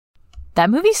That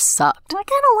movie sucked. I kind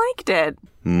of liked it.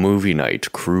 Movie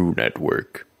Night Crew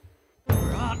Network.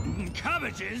 Rotten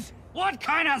cabbages? What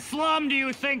kind of slum do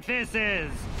you think this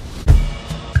is?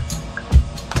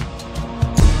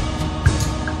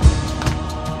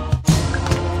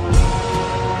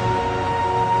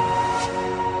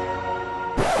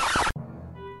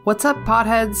 What's up,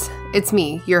 potheads? It's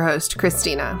me, your host,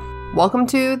 Christina. Welcome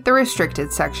to the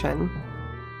restricted section.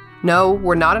 No,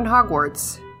 we're not in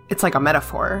Hogwarts. It's like a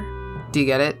metaphor. Do you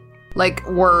get it? Like,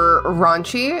 we're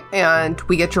raunchy, and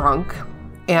we get drunk,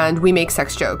 and we make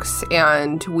sex jokes,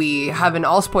 and we have an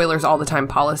all spoilers all the time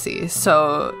policy.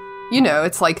 So, you know,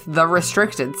 it's like the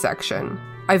restricted section.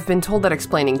 I've been told that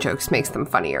explaining jokes makes them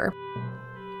funnier.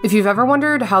 If you've ever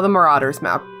wondered how the Marauders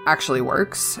map actually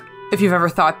works, if you've ever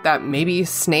thought that maybe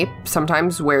Snape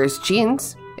sometimes wears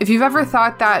jeans, if you've ever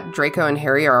thought that Draco and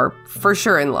Harry are for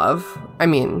sure in love, I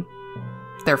mean,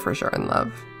 they're for sure in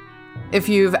love. If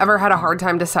you've ever had a hard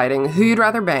time deciding who you'd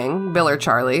rather bang, Bill or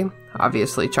Charlie,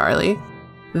 obviously Charlie,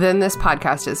 then this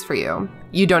podcast is for you.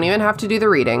 You don't even have to do the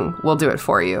reading, we'll do it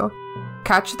for you.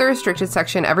 Catch the Restricted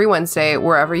Section every Wednesday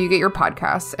wherever you get your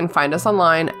podcasts, and find us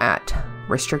online at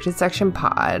Restricted Section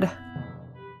Pod.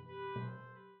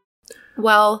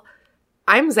 Well,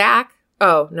 I'm Zach.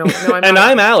 Oh, no, I'm And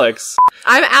not. I'm Alex.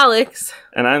 I'm Alex.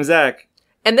 And I'm Zach.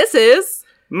 And this is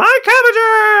My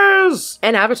Cabbages!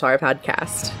 an Avatar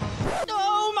podcast.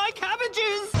 Oh, my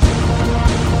cabbages!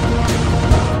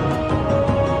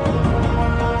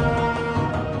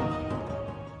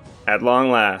 At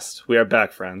long last, we are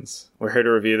back, friends. We're here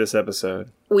to review this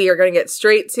episode. We are going to get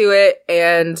straight to it,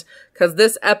 and because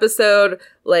this episode,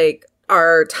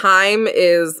 our time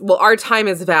is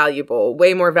valuable,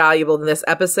 way more valuable than this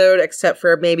episode, except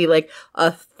for maybe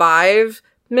a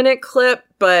 5-minute clip,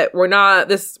 but we're not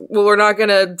going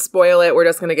to spoil it. We're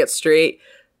just going to get straight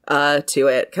to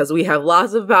it, because we have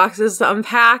lots of boxes to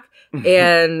unpack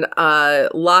and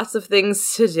lots of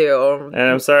things to do. And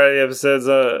I'm sorry the episode's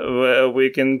a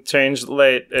week and change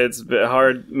late. It's a bit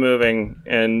hard moving,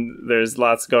 and there's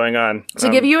lots going on. To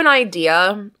give you an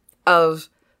idea of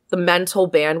the mental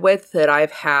bandwidth that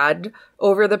I've had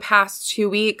over the past 2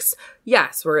 weeks,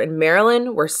 yes, we're in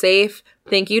Maryland. We're safe.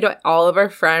 Thank you to all of our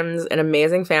friends and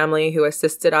amazing family who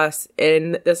assisted us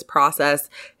in this process.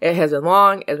 It has been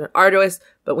long, it's been arduous,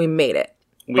 but we made it.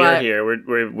 We are here.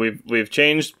 We've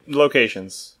changed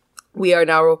locations. We are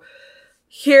now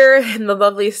here in the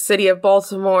lovely city of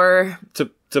Baltimore.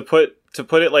 To put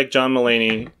it like John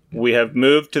Mulaney, we have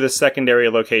moved to the secondary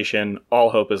location. All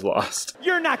hope is lost.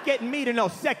 You're not getting me to no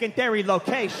secondary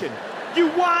location. You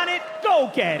want it?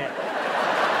 Go get it.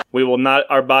 We will not.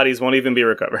 Our bodies won't even be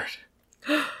recovered.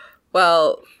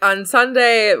 Well, on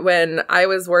Sunday when I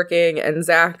was working and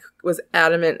Zach was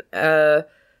adamant, I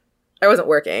wasn't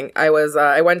working. I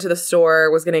went to the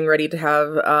store, was getting ready to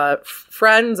have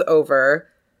friends over.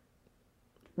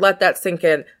 Let that sink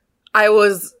in. I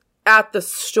was at the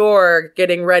store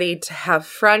getting ready to have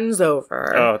friends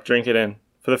over. Oh, drink it in.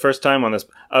 For the first time on this,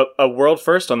 a world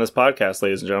first on this podcast,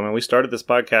 ladies and gentlemen. We started this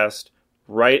podcast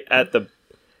right at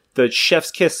the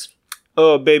chef's kiss,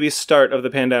 oh baby, start of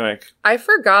the pandemic. I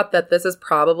forgot that this is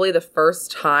probably the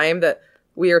first time that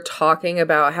we are talking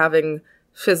about having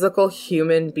physical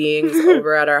human beings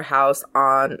over at our house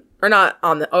at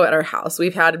our house.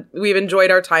 We've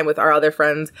enjoyed our time with our other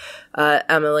friends,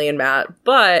 Emily and Matt,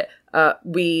 but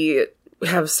we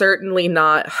have certainly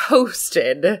not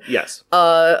hosted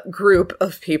a group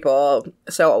of people.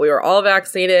 So we were all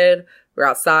vaccinated. We're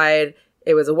outside.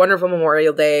 It was a wonderful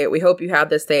Memorial Day. We hope you had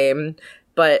the same.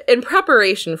 But in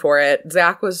preparation for it,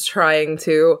 Zach was trying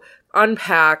to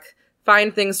unpack,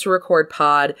 find things to record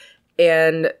pod,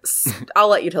 and I'll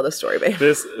let you tell the story, babe.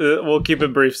 We'll keep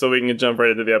it brief so we can jump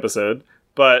right into the episode.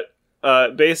 But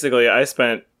basically, I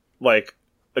spent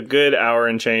a good hour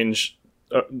and change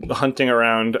hunting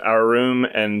around our room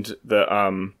and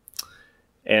the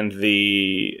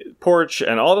porch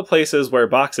and all the places where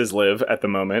boxes live at the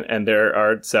moment, and there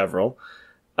are several.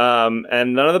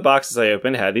 And none of the boxes I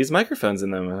opened had these microphones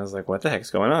in them. And I was like, what the heck's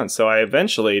going on? So I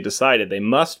eventually decided they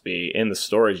must be in the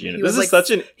storage unit. He was like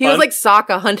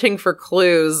Sokka hunting for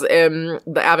clues in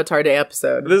the Avatar Day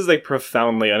episode. This is a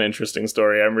profoundly uninteresting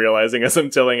story, I'm realizing as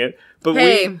I'm telling it. But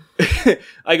hey.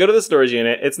 I go to the storage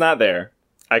unit. It's not there.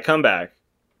 I come back.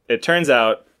 It turns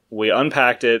out we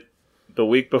unpacked it the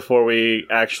week before we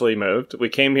actually moved. We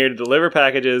came here to deliver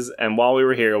packages, and while we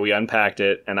were here, we unpacked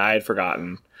it, and I had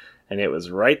forgotten. And it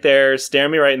was right there,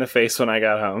 staring me right in the face when I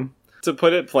got home. To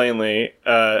put it plainly,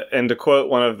 and to quote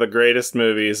one of the greatest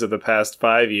movies of the past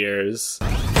 5 years...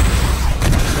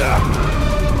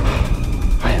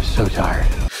 I am so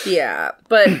tired. Yeah,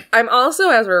 but I'm also,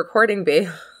 as we're recording, babe,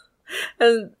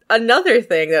 And another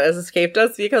thing that has escaped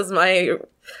us, because my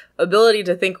ability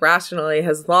to think rationally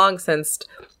has long since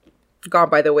gone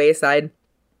by the wayside.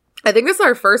 I think this is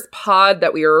our first pod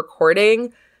that we are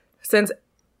recording since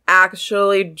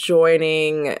actually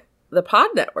joining the Pod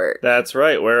Network. That's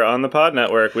right. We're on the Pod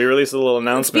Network. We released a little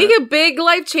announcement. Speaking of big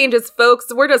life changes,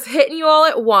 folks, we're just hitting you all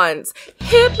at once.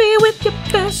 Hit me with your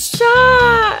best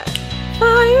shot.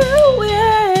 Fire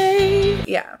away.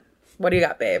 Yeah. What do you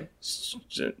got, babe?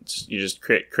 You just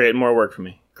create more work for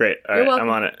me. Great. All right. welcome.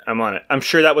 I'm on it. I'm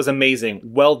sure that was amazing.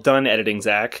 Well done editing,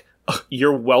 Zach.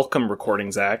 You're welcome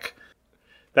recording, Zach.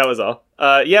 That was all.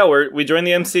 Yeah, we joined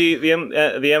the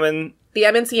MNCN.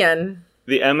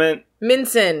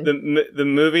 Minson. The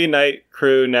Movie Night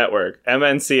Crew Network.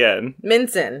 MNCN.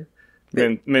 Minson.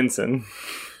 Minson.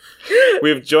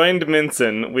 We've joined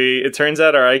Minson. It turns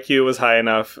out our IQ was high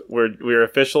enough. We're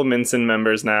official Minson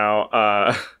members now.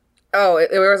 Oh,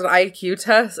 it was an IQ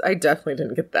test? I definitely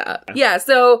didn't get that. Yeah,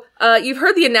 so you've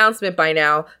heard the announcement by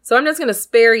now, so I'm just going to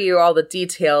spare you all the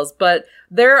details, but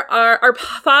our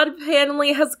pod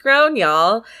family has grown,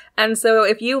 y'all. And so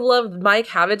if you loved My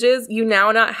Cabbages, you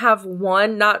now not have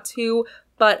 1, not 2,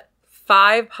 but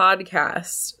 5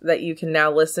 podcasts that you can now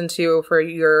listen to for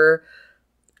your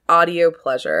audio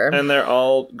pleasure. And they're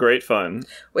all great fun.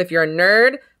 If you're a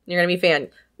nerd, you're going to be a fan.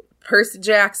 Percy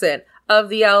Jackson, Of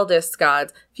the Eldest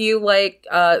Gods. If you like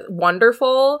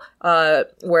Wonderful,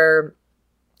 where,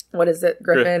 what is it?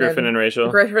 Griffin and Rachel.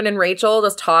 Griffin and Rachel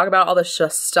just talk about all the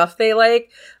stuff they like.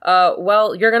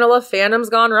 Well, you're going to love Fandom's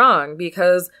Gone Wrong,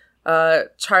 because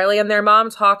Charlie and their mom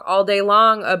talk all day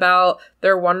long about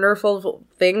their wonderful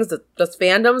things, just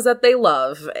fandoms that they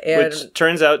love. And which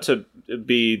turns out to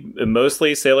be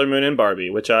mostly Sailor Moon and Barbie,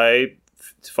 which I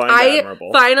find admirable.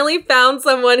 I finally found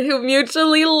someone who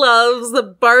mutually loves the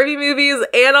Barbie movies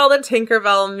and all the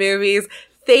Tinkerbell movies.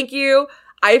 Thank you.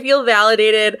 I feel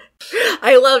validated.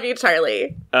 I love you,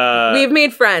 Charlie. We've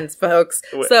made friends, folks.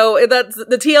 So that's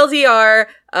the TLDR.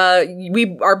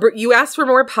 You asked for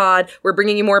more pod. We're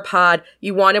bringing you more pod.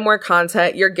 You wanted more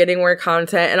content. You're getting more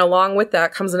content. And along with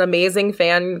that comes an amazing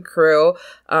fan crew.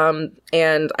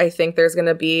 And I think there's going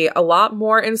to be a lot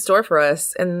more in store for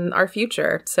us in our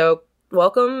future. So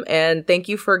welcome, and thank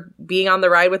you for being on the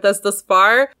ride with us this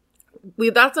far.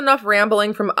 That's enough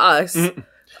rambling from us.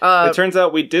 It turns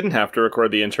out we didn't have to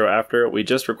record the intro after. We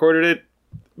just recorded it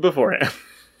beforehand.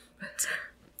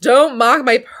 Don't mock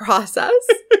my process.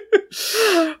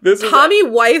 Tommy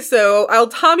Wiseau. I'll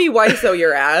Tommy Wiseau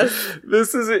your ass.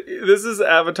 This is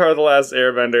Avatar: The Last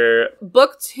Airbender.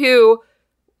 Book 2,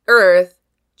 Earth,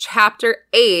 Chapter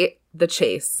 8, The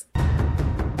Chase.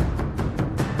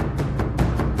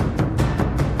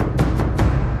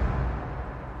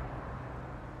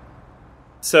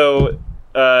 So,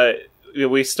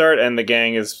 we start and the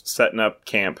gang is setting up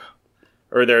camp,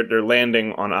 or they're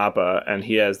landing on Appa, and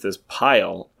he has this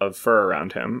pile of fur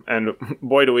around him, and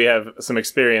boy, do we have some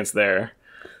experience there.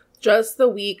 Just the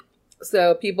week,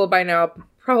 so people by now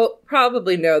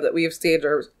probably know that we've staged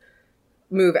our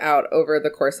move out over the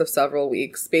course of several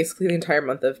weeks, basically the entire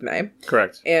month of May.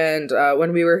 Correct. And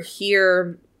when we were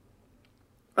here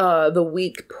the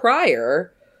week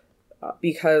prior,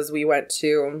 because we went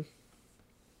to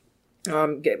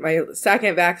get my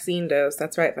second vaccine dose.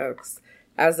 That's right, folks.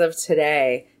 As of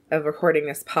today, of recording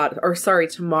this pod, or sorry,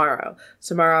 tomorrow.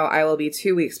 Tomorrow I will be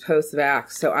 2 weeks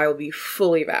post-vax, so I will be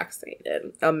fully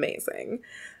vaccinated. Amazing.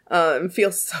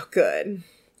 Feels so good.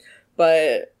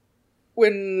 But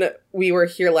when we were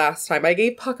here last time, I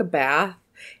gave Puck a bath,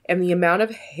 and the amount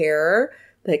of hair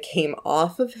that came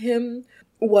off of him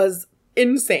was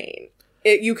insane.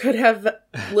 You could have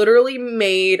literally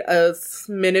made a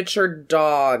miniature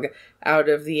dog out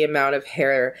of the amount of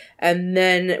hair. And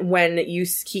then when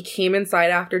he came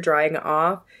inside after drying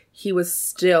off, he was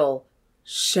still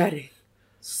shedding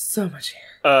so much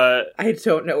hair. I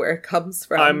don't know where it comes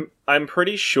from. I'm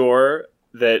pretty sure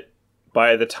that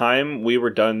by the time we were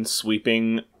done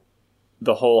sweeping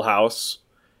the whole house,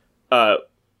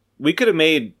 we could have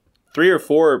made 3 or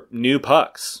 4 new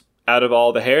Pucks out of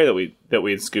all the hair that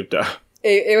we had scooped up.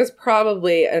 It was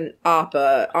probably an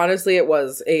Appa. Honestly, it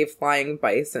was a flying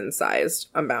bison-sized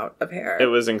amount of hair. It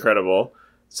was incredible.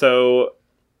 So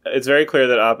it's very clear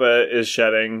that Appa is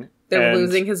shedding. They're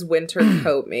losing his winter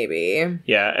coat, maybe.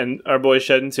 Yeah, and our boy's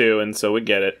shedding too, and so we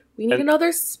get it. We need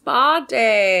another spa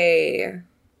day.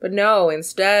 But no,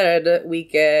 instead, we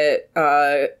get,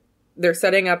 they're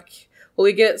setting up, well,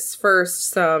 we get first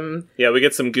some... Yeah, we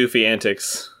get some goofy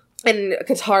antics. And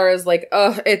Katara's like,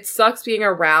 it sucks being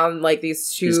around, like,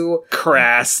 these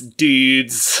crass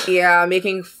dudes. Yeah,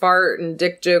 making fart and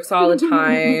dick jokes all the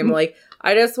time. Like,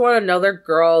 I just want another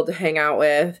girl to hang out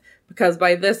with, because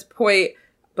by this point,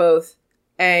 both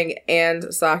Aang and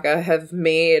Sokka have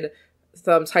made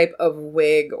some type of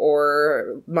wig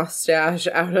or mustache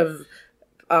out of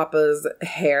Appa's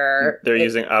hair. They're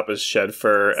using Appa's shed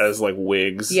fur as like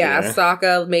wigs. Yeah,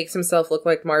 Sokka makes himself look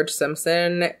like Marge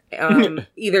Simpson.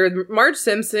 Either Marge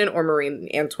Simpson or Marie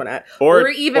Antoinette. Or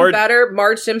even better,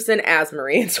 Marge Simpson as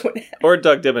Marie Antoinette. Or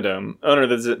Doug Dimmadome, owner of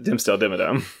the Dimsdale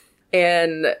Dimmadome.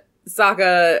 And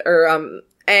Sokka, or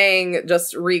Aang,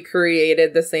 just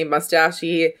recreated the same mustache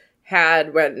he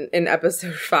had when in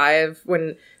episode 5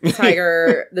 when the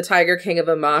Tiger King of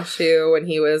Amashu, when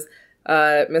he was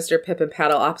Mr. Pippin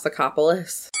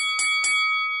Paddle-Opsicopoulos.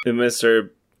 Mr.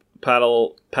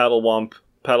 Paddlewampus.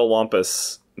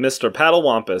 Mr.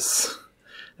 Paddlewampus.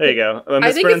 There you go. A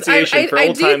mispronunciation for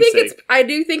old time's sake. I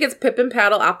do think it's Pippin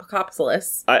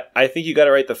Paddle-Opsicopoulos. I think you got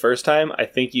it right the first time. I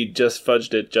think you just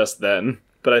fudged it just then.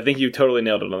 But I think you totally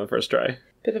nailed it on the first try.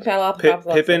 Pippin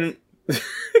Paddle-Opsicopoulos.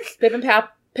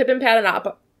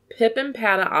 Pippin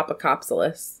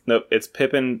Paddle-Opsicopoulos. Nope, it's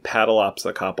Pippin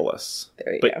Paddle-Opsicopoulos.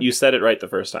 There you go. But you said it right the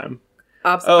first time.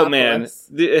 Oh man,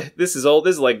 this is old.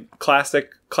 This is like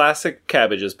classic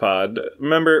Cabbages pod.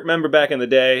 Remember back in the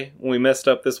day when we messed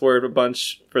up this word a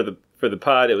bunch for the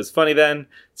pod? It was funny then.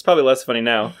 It's probably less funny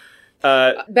now.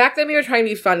 Back then we were trying to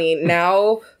be funny.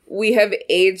 Now we have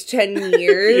aged 10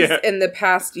 years. Yeah. In the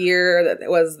past year that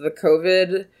was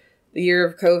the year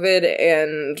of COVID,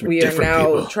 and we are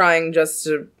now trying just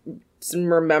to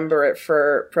remember it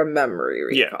from memory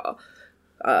recall.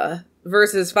 Yeah.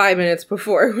 Versus 5 minutes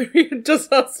before when we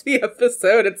just lost the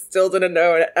episode and still didn't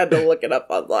know and had to look it up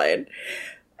online.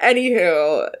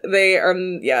 Anywho, they are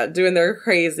doing their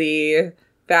crazy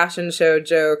fashion show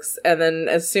jokes, and then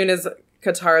as soon as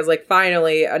Katara's like,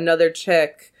 finally another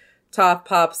chick, Toph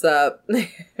pops up.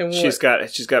 She's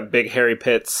got big hairy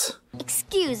pits.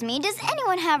 Excuse me, does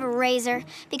anyone have a razor?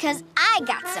 Because I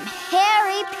got some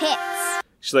hairy pits.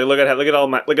 She's like, look at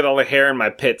all the hair in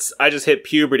my pits. I just hit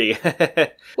puberty.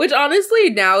 Which honestly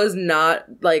now is not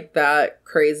like that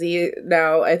crazy.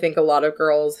 Now I think a lot of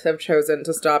girls have chosen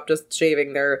to stop just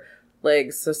shaving their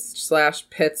legs /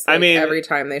 pits every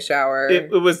time they shower.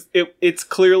 It's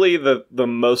clearly the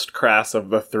most crass of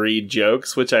the 3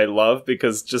 jokes, which I love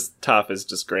because just Toph is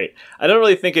just great. I don't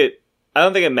think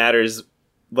it matters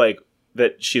like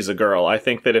that she's a girl. I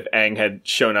think that if Aang had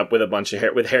shown up with a bunch of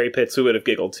hair with hairy pits, we would have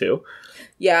giggled too.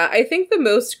 Yeah, I think the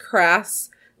most crass.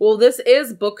 Well, this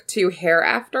is book 2 hair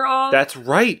after all. That's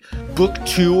right. Book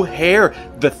 2 hair.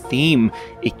 The theme.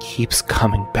 It keeps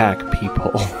coming back,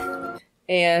 people.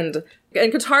 And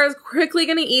Katara's quickly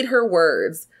going to eat her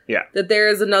words. Yeah. That there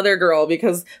is another girl,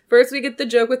 because first we get the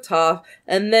joke with Toph,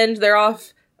 and then they're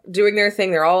off doing their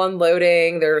thing. They're all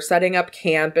unloading. They're setting up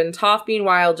camp, and Toph,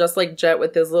 meanwhile, just like Jet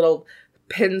with his little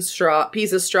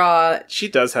piece of straw. She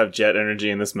does have Jet energy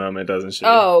in this moment, doesn't she?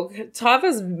 Oh, Toph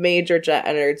has major Jet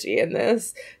energy in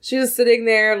this. She's just sitting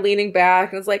there, leaning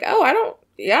back, and it's like,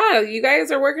 you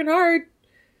guys are working hard.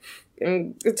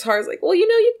 And Katara's like, well, you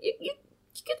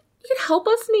could help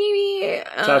us maybe.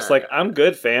 Toph's like, I'm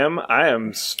good, fam. I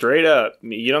am straight up.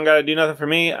 You don't gotta do nothing for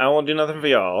me. I won't do nothing for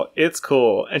y'all. It's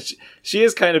cool. And she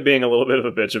is kind of being a little bit of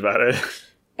a bitch about it.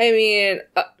 I mean,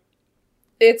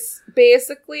 it's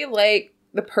basically like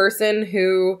the person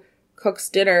who cooks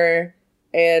dinner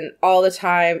and all the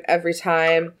time, every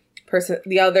time,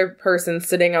 the other person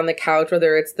sitting on the couch,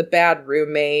 whether it's the bad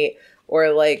roommate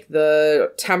or like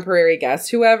the temporary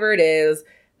guest, whoever it is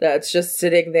that's just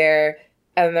sitting there,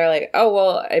 and they're like, oh,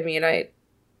 well, I mean, I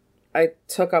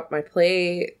took up my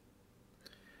plate.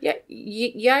 Yeah,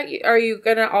 are you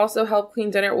gonna also help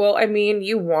clean dinner? Well, I mean,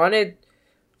 you wanted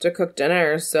to cook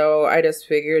dinner, so I just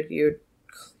figured you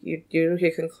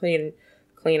can clean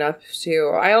up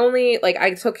too.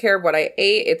 I took care of what I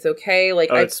ate. It's okay.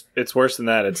 It's worse than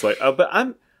that. It's like, oh, but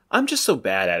I'm just so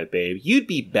bad at it, babe. You'd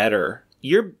be better.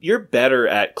 You're better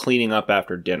at cleaning up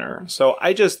after dinner. So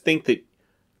I just think that,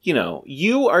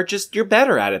 you're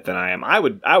better at it than I am. I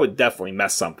would definitely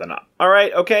mess something up. All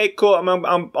right. Okay, cool.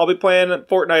 I'll be playing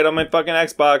Fortnite on my fucking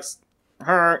Xbox.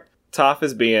 Toph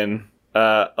is being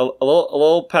a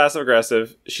little passive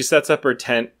aggressive. She sets up her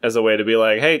tent as a way to be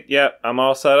like, hey, yeah, I'm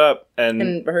all set up.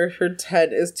 And her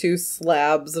tent is 2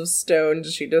 slabs of stone.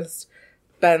 She just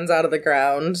bends out of the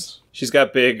ground. She's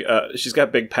got big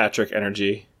Patrick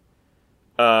energy.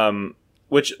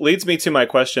 Which leads me to my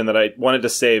question that I wanted to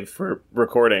save for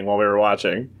recording while we were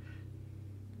watching.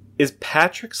 Is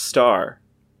Patrick Star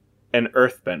an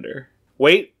earthbender?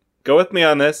 Wait, go with me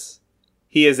on this.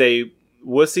 He is a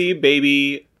wussy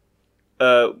baby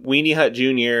Weenie Hut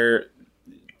Jr.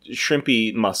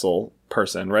 shrimpy muscle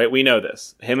person, right? We know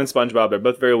this. Him and SpongeBob, they're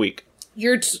both very weak.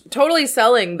 You're totally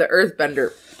selling the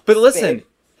Earthbender. But listen, Big.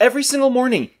 every single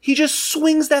morning, he just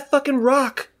swings that fucking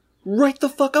rock right the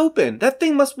fuck open. That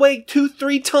thing must weigh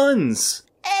 2-3 tons.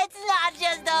 It's not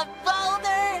just a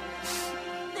boulder.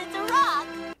 It's a rock.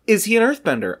 Is he an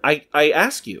earthbender? I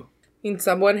ask you. I mean,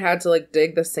 someone had to, like,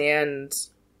 dig the sand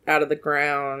out of the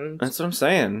ground. That's what I'm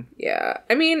saying. Yeah.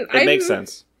 I mean, It makes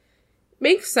sense.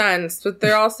 Makes sense, but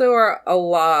there also are a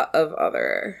lot of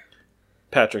other...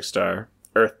 Patrick Star,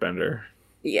 earthbender.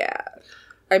 Yeah.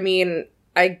 I mean,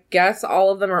 I guess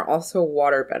all of them are also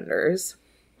waterbenders.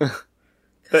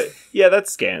 Yeah, that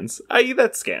scans.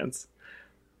 That scans.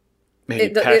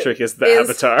 Maybe Patrick is the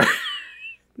Avatar.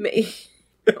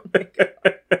 Oh my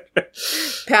god.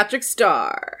 Patrick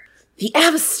Star. The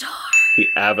Avastar. The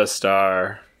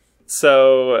Avastar.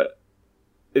 So,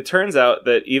 it turns out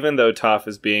that even though Toph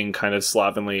is being kind of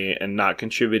slovenly and not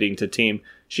contributing to team,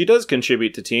 she does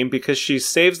contribute to team because she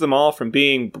saves them all from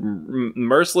being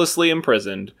mercilessly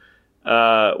imprisoned.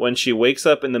 When she wakes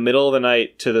up in the middle of the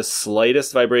night to the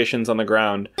slightest vibrations on the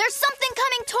ground. There's something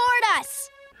coming toward us!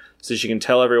 So she can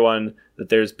tell everyone that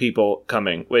there's people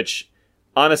coming, which,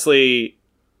 honestly,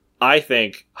 I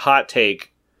think, hot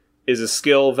take, is a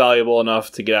skill valuable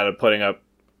enough to get out of putting up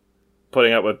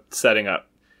with setting up.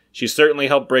 She certainly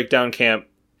helped break down camp.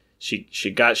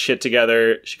 She got shit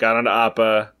together. She got onto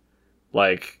Appa.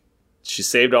 Like, she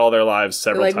saved all their lives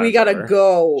several times. Like, we gotta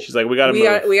go. She's like, we gotta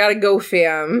move. We gotta go,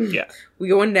 fam. Yeah. We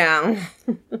going down.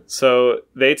 So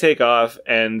they take off,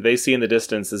 and they see in the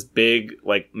distance this big,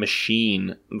 like,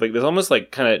 machine. Like, there's almost,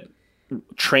 like, kind of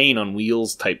train on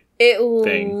wheels type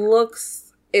thing.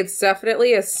 It's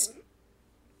definitely a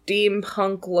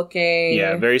steampunk looking...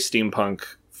 Yeah, very steampunk.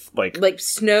 Like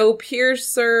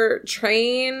Snowpiercer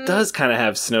train. Does kind of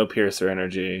have Snowpiercer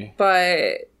energy.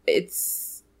 But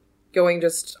it's going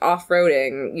just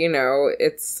off-roading, you know.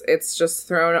 It's just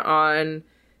thrown on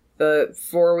the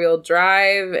 4-wheel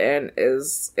drive and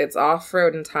it's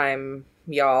off-roading time,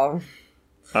 y'all.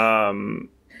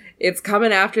 It's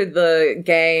coming after the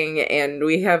gang and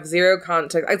we have zero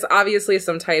context. It's obviously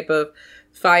some type of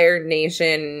Fire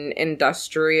Nation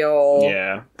industrial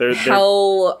they're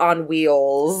hell on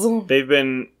wheels. They've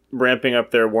been ramping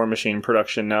up their War Machine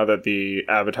production now that the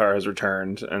Avatar has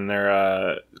returned, and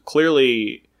they're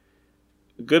clearly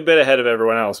a good bit ahead of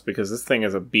everyone else because this thing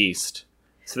is a beast.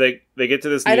 So they get to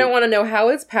this I don't want to know how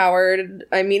it's powered.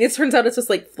 I mean, it turns out it's just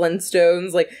like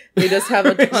Flintstones. Like, they just have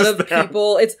a ton of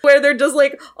people. It's where they're just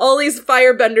like, all these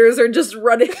firebenders are just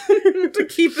running to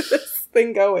keep this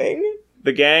thing going.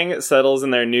 The gang settles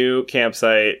in their new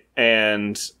campsite,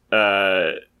 and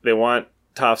they want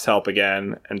Toph's help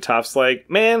again. And Toph's like,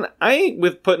 man, I ain't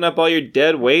with putting up all your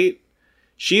dead weight.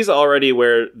 She's already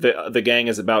where the gang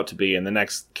is about to be in the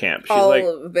next camp. She's all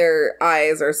of their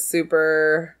eyes are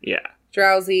super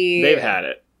drowsy. They've had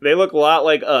it. They look a lot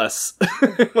like us,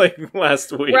 like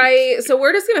last week. Right, so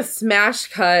we're just going to smash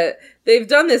cut. They've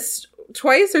done this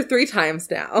twice or 3 times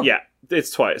now. Yeah. It's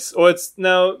twice. Oh, it's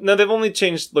no, they've only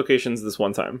changed locations this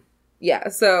one time. Yeah,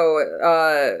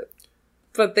 so,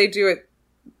 but they do it,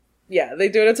 they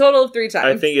do it a total of 3 times.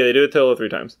 I think, they do it a total of 3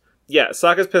 times. Yeah,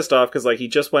 Sokka's pissed off because, like, he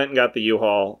just went and got the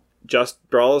U-Haul, just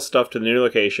brought all his stuff to the new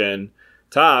location.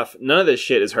 Toph, none of this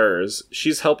shit is hers.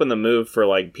 She's helping them move for,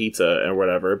 like, pizza or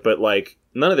whatever, but, like,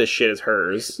 none of this shit is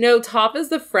hers. No, Toph is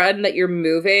the friend that you're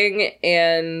moving,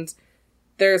 and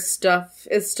their stuff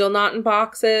is still not in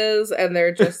boxes, and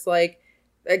they're just, like,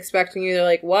 expecting you. They're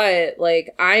like, what?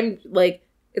 Like, I'm like,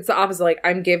 it's the opposite. Like,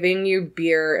 I'm giving you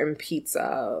beer and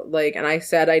pizza. Like, and I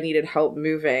said I needed help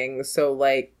moving, so,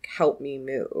 like, help me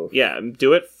move. Yeah,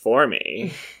 do it for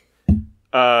me.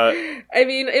 I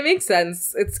mean, it makes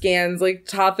sense. It scans. Like,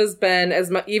 Toph has been, as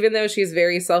much, even though she's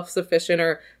very self-sufficient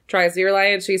or tries to be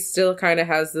reliant, she still kind of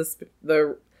has this,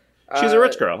 she's a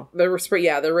rich girl. The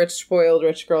rich, spoiled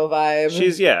rich girl vibe.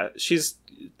 She's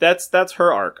that's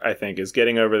her arc, I think, is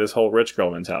getting over this whole rich girl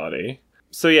mentality.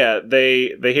 So yeah,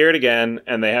 they hear it again,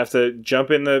 and they have to jump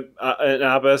in the in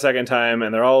Appa a second time,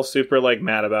 and they're all super, like,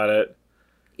 mad about it.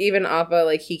 Even Appa,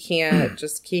 like, he can't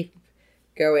just keep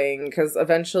going, because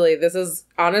eventually, this is,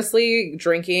 honestly,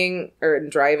 drinking or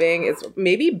driving is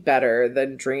maybe better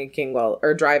than driving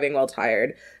while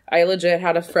tired. I legit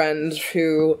had a friend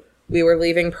who, we were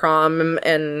leaving prom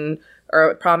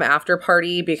or prom after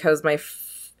party because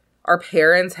our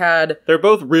parents had... They're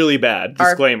both really bad.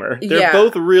 Disclaimer. They're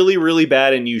both really, really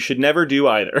bad, and you should never do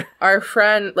either. Our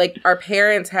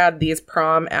parents had these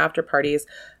prom after parties.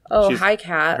 Oh, hi,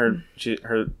 Kat.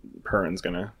 Her purrin's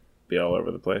gonna be all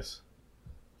over the place.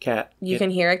 Cat. You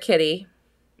can hear a kitty.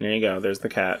 There you go. There's the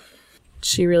cat.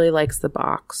 She really likes the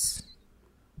box.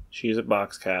 She's a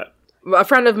box cat. A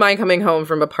friend of mine coming home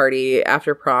from a party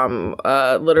after prom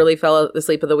literally fell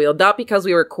asleep at the wheel, not because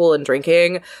we were cool and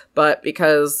drinking, but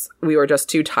because we were just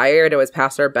too tired. It was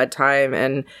past our bedtime,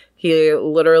 and he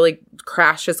literally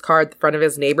crashed his car at the front of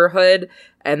his neighborhood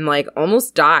and like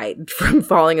almost died from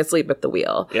falling asleep at the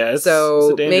wheel. Yeah, so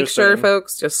it's a dangerous make sure, thing.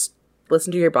 folks, just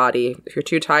listen to your body. If you're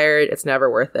too tired, it's never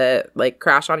worth it. Like,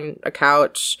 crash on a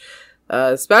couch,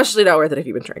 especially not worth it if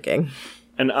you've been drinking.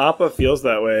 And Appa feels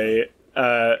that way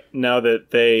now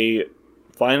that they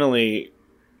finally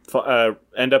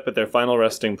end up at their final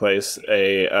resting place,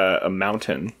 a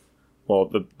mountain. Well,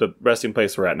 the resting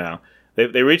place we're at now.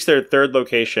 They reach their third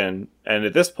location, and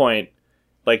at this point,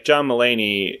 like, John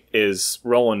Mulaney is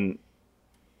rolling.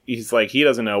 He's like, he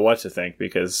doesn't know what to think,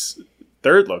 because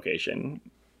third location,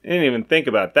 he didn't even think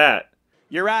about that.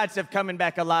 Your odds of coming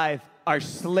back alive are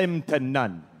slim to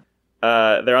none.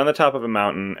 They're on the top of a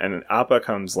mountain, and Appa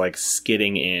comes like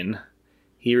skidding in.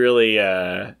 He really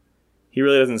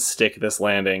doesn't stick this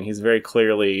landing. He's very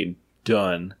clearly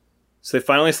done. So they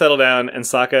finally settle down, and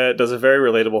Sokka does a very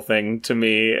relatable thing to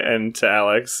me and to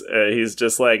Alex. He's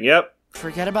just like, "Yep,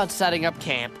 Forget about setting up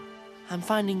camp. I'm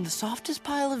finding the softest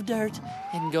pile of dirt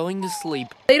and going to sleep."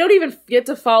 They don't even get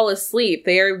to fall asleep.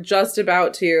 They are just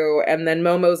about to, and then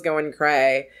Momo's going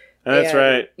cray. That's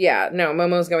right. Yeah, no,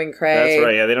 Momo's going cray. That's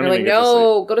right. Yeah, they don't They're even like, get to sleep.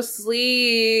 no, go to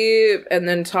sleep. And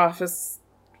then Toph is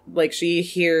like, she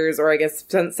hears, or I guess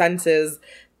senses,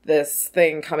 this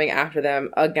thing coming after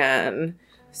them again.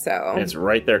 So It's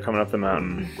right there coming up the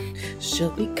mountain.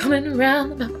 she'll be coming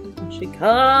around the mountain when she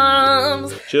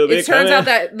comes. She'll be It turns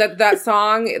coming- out that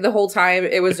song, the whole time,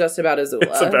 it was just about Azula.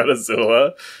 It's about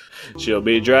Azula. She'll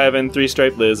be driving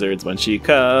 3-striped lizards when she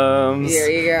comes.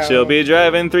 There you go. She'll be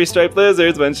driving 3-striped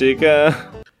lizards when she comes.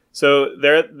 So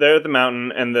they're at the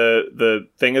mountain, and the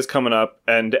thing is coming up,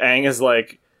 and Aang is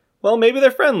like, well, maybe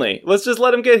they're friendly. Let's just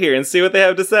let them get here and see what they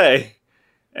have to say.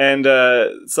 And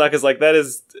Sokka's like, that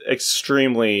is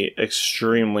extremely,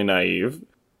 extremely naive.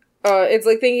 It's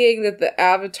like thinking that the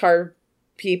Avatar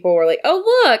people were like,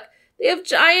 oh, look, they have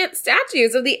giant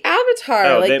statues of the Avatar.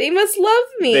 Oh, they must love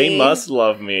me. They must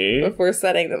love me. Before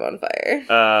setting them on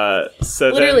fire. So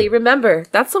Literally, then, remember,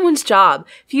 that's someone's job.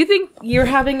 If you think you're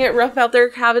having it rough out there,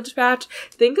 Cabbage Patch,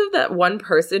 think of that one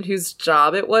person whose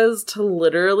job it was to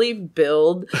literally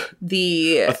build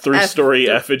the a 3-story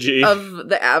effigy of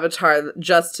the Avatar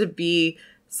just to be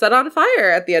set on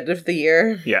fire at the end of the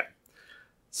year. Yeah.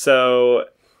 So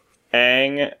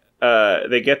Aang,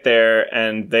 they get there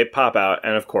and they pop out,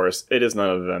 and of course, it is none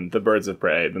of them, the birds of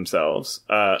prey themselves.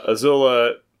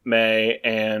 Azula, Mai,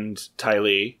 and Ty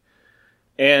Lee.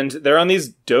 And they're on these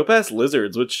dope-ass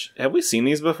lizards, which, have we seen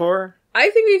these before? I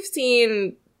think we've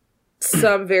seen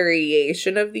some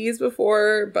variation of these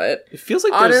before, but It feels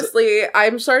like honestly,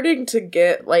 I'm starting to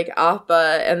get like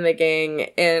Appa and the gang,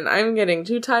 and I'm getting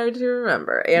too tired to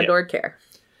remember and or care.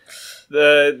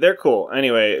 they're cool.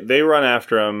 Anyway, they run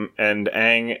after him, and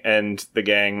Aang and the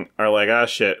gang are like, ah,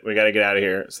 shit, we gotta get out of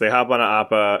here. So they hop on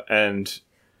Appa, and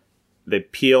they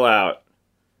peel out.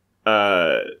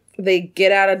 They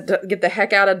get the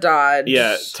heck out of Dodge.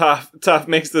 Yeah, Toph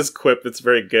makes this quip that's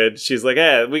very good. She's like,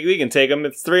 "Yeah, we can take them.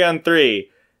 It's 3-on-3."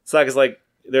 Sokka's like,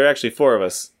 "There are actually 4 of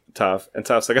us, Toph." And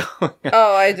Toph's like,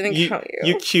 "Oh, I didn't count you.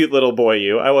 You cute little boy,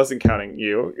 you. I wasn't counting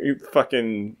you. You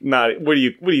fucking not. What do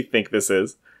you think this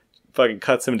is?" Fucking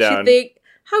cuts him down.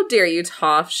 How dare you,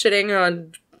 Toph, shitting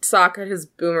on Sokka his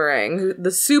boomerang,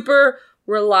 the super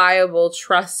reliable,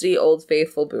 trusty, old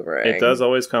faithful boomerang. It does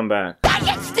always come back. I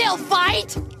can still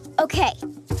fight! Okay,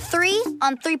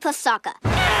 3-on-3 plus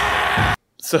Sokka.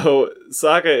 So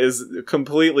Sokka is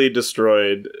completely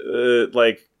destroyed,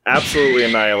 like absolutely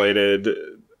annihilated.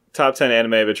 Top 10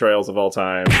 anime betrayals of all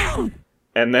time.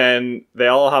 And then they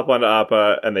all hop onto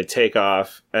Appa and they take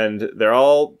off, and they're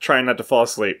all trying not to fall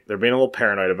asleep. They're being a little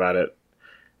paranoid about it.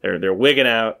 They're wigging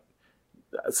out.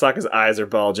 Sokka's eyes are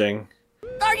bulging.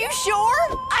 Are you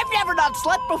sure? I've never not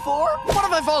slept before. What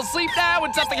if I fall asleep now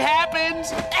and something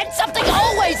happens? And something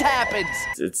always happens.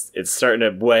 It's starting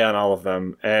to weigh on all of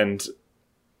them, and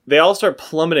they all start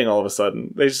plummeting all of a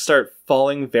sudden. They just start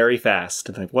falling very fast.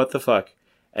 And like, what the fuck?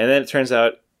 And then it turns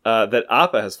out that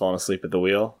Appa has fallen asleep at the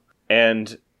wheel.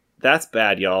 And that's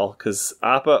bad, y'all, because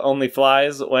Appa only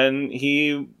flies when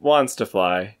he wants to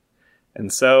fly.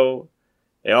 And so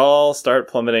they all start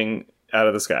plummeting out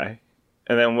of the sky.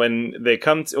 And then when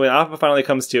Appa finally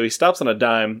comes to, he stops on a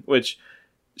dime, which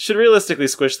should realistically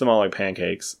squish them all like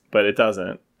pancakes, but it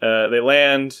doesn't. They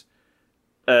land,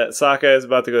 Sokka is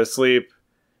about to go to sleep,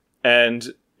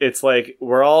 and it's like,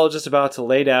 we're all just about to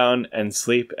lay down and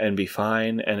sleep and be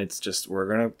fine, and it's just, we're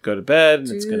gonna go to bed, and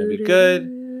it's gonna be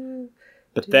good.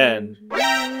 But then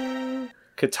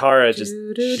Katara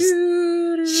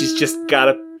she's just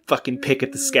gotta fucking pick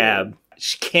at the scab.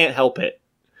 She can't help it.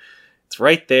 It's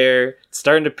right there. It's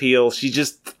starting to peel. She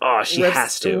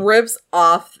has to. Rips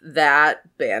off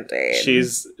that Band-Aid.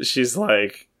 She's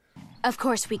like, of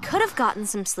course, we could have gotten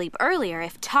some sleep earlier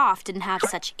if Toph didn't have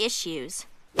such issues.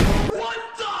 What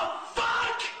the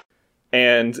fuck?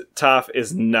 And Toph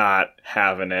is not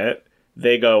having it.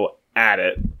 They go at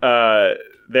it.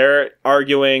 They're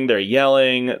arguing. They're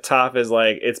yelling. Toph is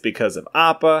like, it's because of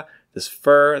Appa. This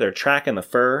fur. They're tracking the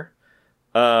fur.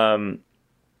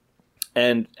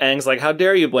 And Aang's like, how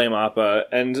dare you blame Appa?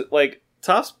 And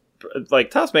Toph's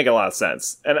making a lot of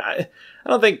sense. And I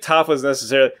don't think Toph was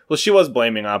necessarily... Well, she was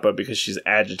blaming Appa because she's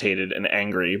agitated and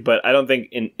angry, but I don't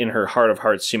think in her heart of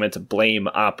hearts she meant to blame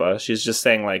Appa. She's just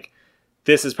saying,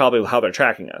 this is probably how they're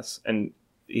tracking us. And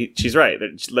she's right.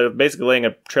 They're basically laying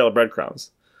a trail of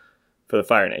breadcrumbs for the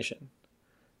Fire Nation.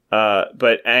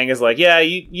 But Aang is like, yeah,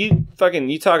 you talk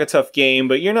a tough game,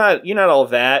 but you're not all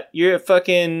that. You're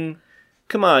fucking...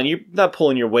 Come on, you're not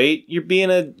pulling your weight. You're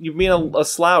being a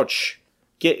slouch.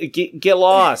 Get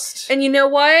lost. And you know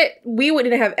what? We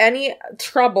wouldn't have any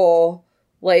trouble.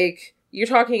 You're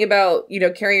talking about,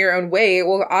 carrying your own weight.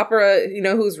 Well, Appa,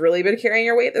 who's really been carrying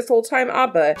your weight this whole time?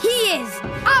 Appa. He is.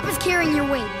 Appa's carrying your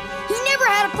weight. He never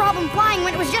had a problem flying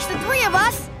when it was just the three of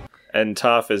us. And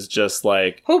Toph is just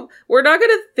like... Hope we're not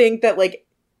going to think that,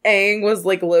 Aang was,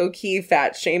 low-key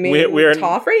fat-shaming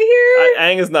Toph right here?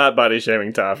 Aang is not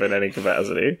body-shaming Toph in any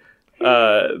capacity.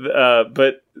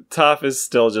 But Toph is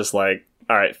still just like,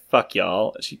 all right, fuck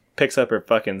y'all. She picks up her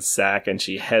fucking sack and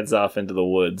she heads off into the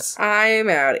woods. I'm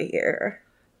out of here.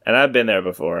 And I've been there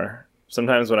before.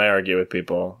 Sometimes when I argue with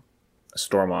people, I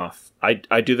storm off.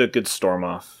 I do the good storm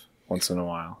off once in a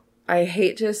while. I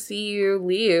hate to see you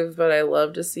leave, but I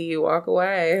love to see you walk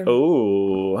away.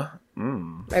 Ooh.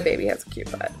 My baby has a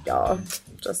cute butt, y'all.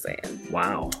 Just saying.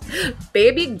 Wow.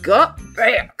 Baby got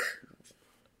back.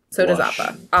 So Blush. does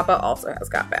Appa. Appa also has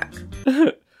got back.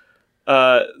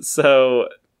 So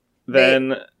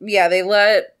then... They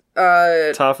let...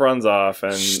 Toph runs off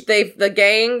and... The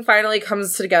gang finally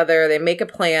comes together. They make a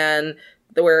plan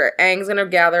where Aang's going to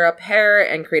gather up hair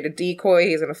and create a decoy.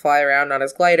 He's going to fly around on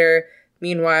his glider.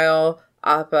 Meanwhile,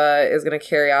 Appa is going to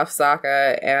carry off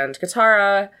Sokka and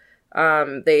Katara.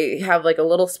 They have a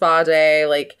little spa day.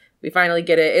 We finally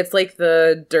get it. It's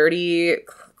the dirty,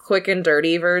 quick and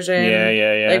dirty version.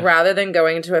 Yeah. Rather than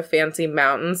going to a fancy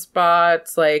mountain spa,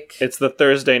 it's it's the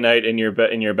Thursday night in your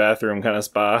bathroom kind of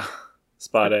spa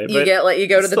day. You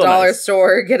go to the dollar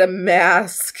store, get a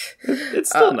mask. It's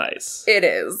still nice. It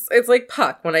is. It's like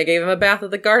Puck when I gave him a bath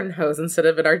with a garden hose instead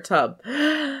of in our tub.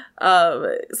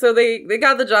 So they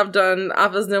got the job done.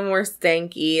 Appa's no more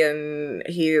stanky and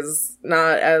he's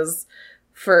not as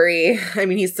furry. I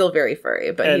mean, he's still very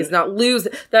furry, but he's not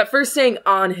losing that fur staying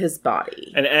on his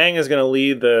body. And Aang is going to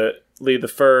lead the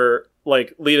fur,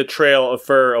 lead a trail of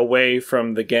fur away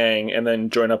from the gang and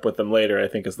then join up with them later, I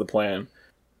think is the plan.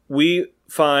 We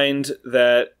find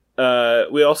that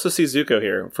we also see Zuko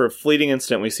here. For a fleeting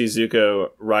instant, we see Zuko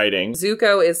riding.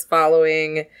 Zuko is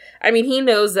following... I mean, he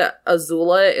knows that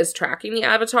Azula is tracking the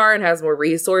Avatar and has more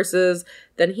resources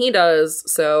than he does,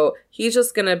 so he's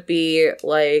just gonna be,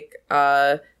 me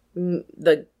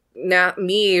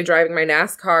driving my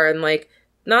NASCAR and,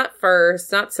 not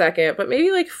first, not second, but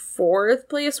maybe, fourth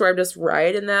place, where I'm just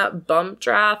riding that bump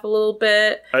draft a little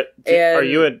bit.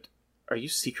 Are you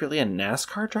secretly a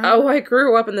NASCAR driver? Oh, I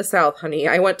grew up in the South, honey.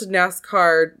 I went to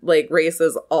NASCAR,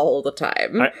 races all the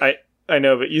time. I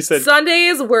know, but you said...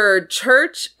 Sundays were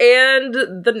church and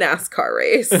the NASCAR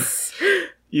race.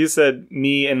 You said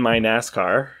me and my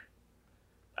NASCAR.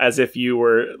 As if you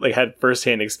were, had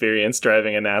firsthand experience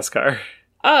driving a NASCAR.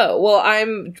 Oh, well,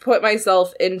 I'm put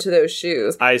myself into those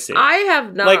shoes. I see. I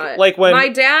have not. When... My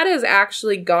dad has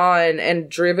actually gone and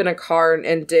driven a car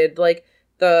and did,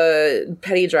 the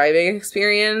petty driving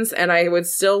experience, and I would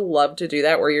still love to do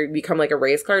that, where you become a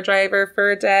race car driver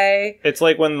for a day. It's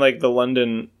when the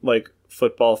London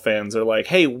football fans are like,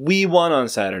 "Hey, we won on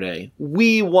Saturday.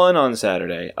 We won on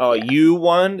Saturday. Oh, yeah. You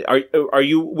won? Are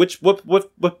you what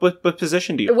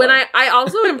position do you play?" When I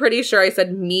also am pretty sure I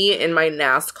said me in my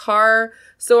NASCAR.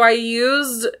 So I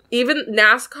used, even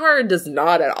NASCAR does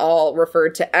not at all refer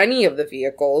to any of the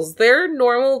vehicles. They're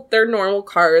normal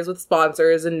cars with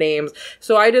sponsors and names.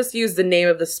 So I just used the name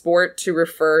of the sport to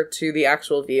refer to the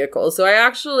actual vehicle. So I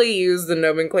actually used the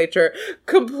nomenclature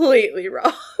completely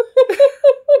wrong.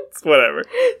 Whatever.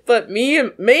 But me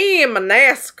and my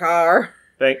NASCAR.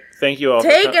 Thank you all.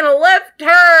 Taking a left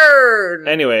turn.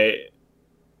 Anyway.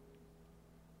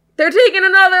 They're taking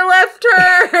another left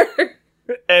turn.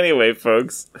 Anyway,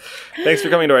 folks, thanks for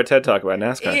coming to our TED Talk about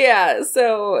NASCAR. Yeah,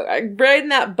 so right in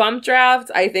that bump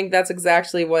draft, I think that's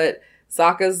exactly what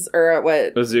Zuko's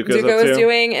Zuko is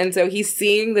doing. And so he's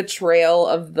seeing the trail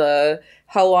of the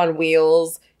Hell on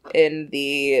Wheels in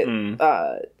the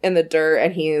dirt,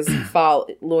 and he's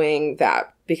following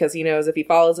that because he knows if he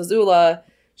follows Azula,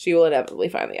 she will inevitably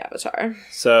find the Avatar.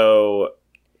 So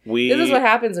this is what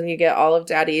happens when you get all of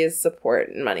Daddy's support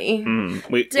and money.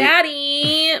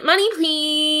 Daddy, money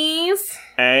please.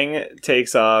 Aang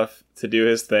takes off to do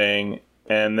his thing,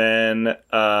 and then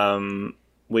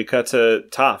we cut to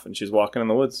Toph, and she's walking in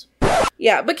the woods.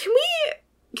 Yeah, but can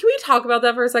we talk about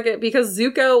that for a second? Because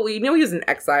Zuko, we know he's in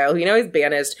exile. We know he's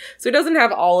banished, so he doesn't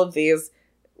have all of these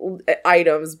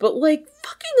items. But like,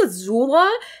 fucking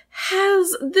Azula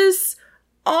has this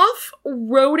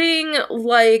off-roading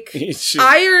like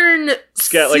iron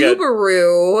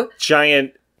Subaru, like a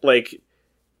giant like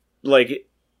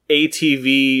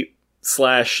ATV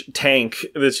 / tank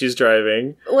that she's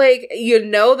driving. Like, you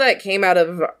know, that came out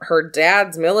of her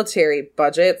dad's military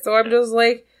budget. So I'm just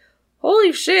like,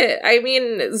 holy shit. I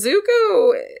mean,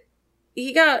 Zuko,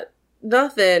 he got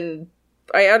nothing.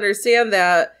 I understand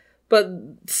that. But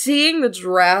seeing the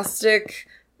drastic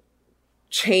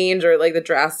change or like the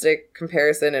drastic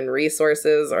comparison in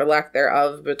resources or lack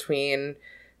thereof between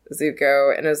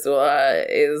Zuko and Azula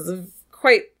is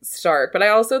quite stark. But I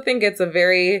also think it's a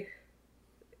very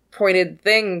pointed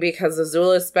thing because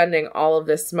Azula is spending all of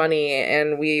this money,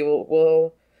 and we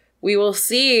will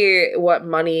see what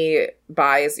money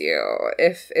buys you,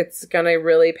 if it's gonna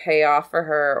really pay off for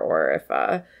her, or if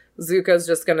Zuko's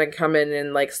just gonna come in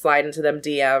and like slide into them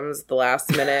DMs the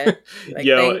last minute. Like,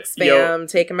 thanks, fam,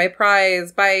 taking my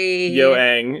prize, bye. Yo,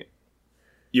 Aang,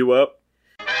 you up?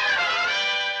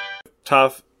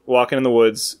 Toph walking in the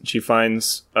woods. She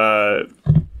finds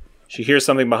she hears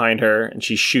something behind her, and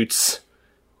she shoots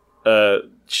her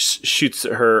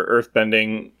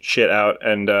earthbending shit out,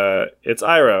 and it's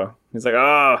Iroh. He's like,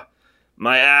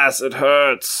 my ass, it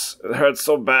hurts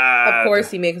so bad. Of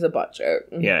course he makes a butt joke.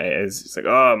 Yeah, he's like,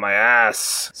 oh, my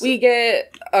ass. We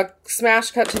get a smash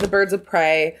cut to the birds of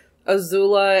prey.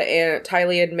 Azula and Ty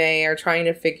Lee and May are trying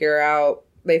to figure out,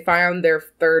 they found their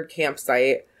third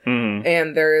campsite,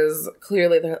 and there's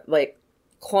clearly like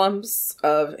clumps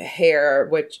of hair,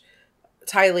 which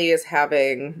Ty Lee is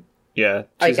having. Yeah,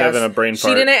 she's having a brain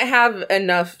fart.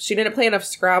 She didn't play enough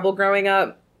Scrabble growing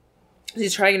up.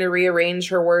 She's trying to rearrange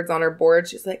her words on her board.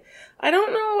 She's like, I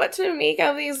don't know what to make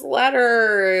of these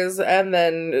letters. And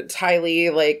then Ty Lee,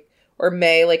 like, or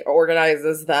May, like,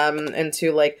 organizes them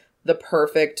into, like, the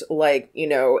perfect, like,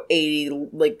 80,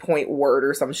 like, point word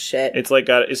or some shit. It's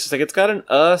just got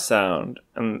an sound.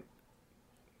 And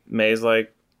May's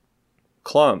like,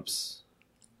 clumps.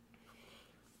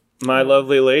 My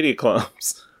lovely lady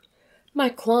clumps. My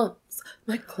clumps.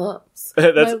 My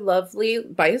lovely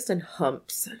bison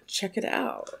humps. Check it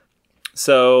out.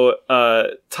 So,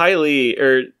 Ty Lee,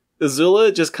 or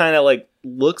Azula, just kind of like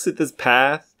looks at this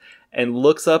path and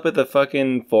looks up at the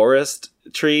fucking forest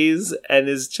trees and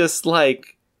is just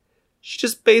like, she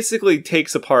just basically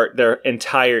takes apart their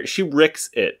entire, she ricks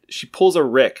it. She pulls a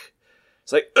rick.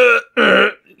 It's like,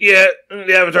 yeah,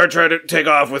 the Avatar tried to take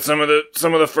off with some of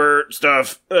the fur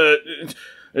stuff.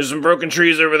 There's some broken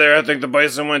trees over there. I think the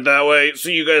bison went that way. So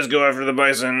you guys go after the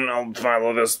bison. I'll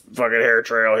follow this fucking hair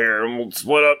trail here, and we'll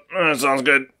split up. Sounds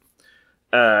good.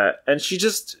 And she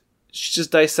just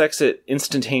dissects it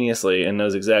instantaneously and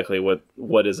knows exactly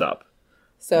what is up.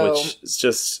 So, which is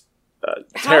just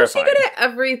terrifying. How's she good at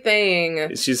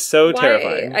everything? She's so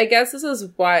terrifying. I guess this is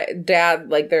why Dad,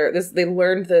 like, they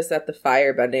learned this at the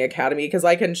Firebending Academy, because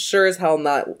I can sure as hell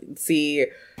not see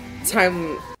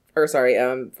Fire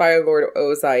Lord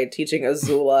Ozai teaching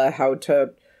Azula how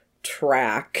to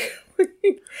track.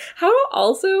 How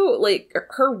also, like,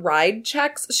 her ride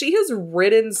checks, she has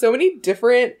ridden so many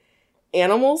different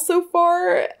animals so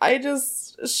far.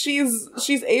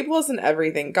 She's A+ in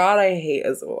everything. God, I hate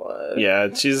Azula. Yeah,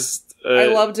 I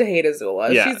love to hate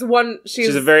Azula. Yeah.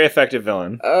 She's a very effective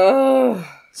villain. Ugh.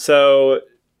 So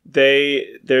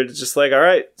they're just like, all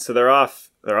right, so they're off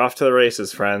to the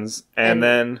races, friends. And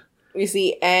then we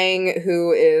see Aang,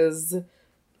 who is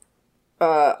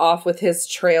off with his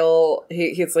trail.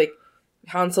 He's like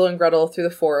Hansel and Gretel through the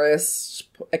forest,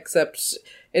 except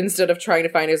instead of trying to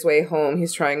find his way home,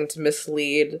 he's trying to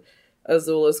mislead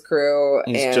Azula's crew.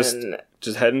 He's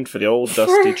just heading for the old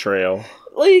dusty trail.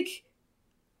 Like,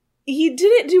 he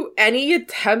didn't do any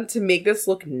attempt to make this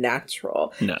look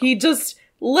natural. No. He just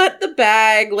let the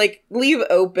bag like leave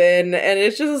open, and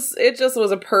it just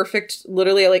was a perfect,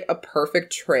 literally like a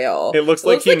perfect trail. It looks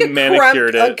like he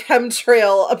manicured it. A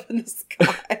chemtrail up in the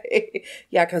sky.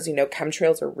 Yeah, because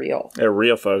chemtrails are real. They're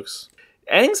real, folks.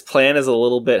 Aang's plan is a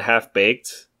little bit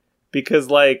half-baked because,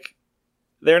 like,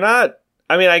 they're not...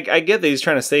 I mean, I get that he's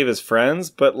trying to save his friends,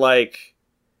 but, like...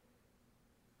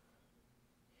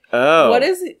 Oh. What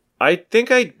is it? I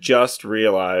think I just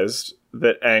realized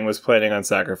that Aang was planning on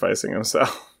sacrificing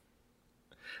himself.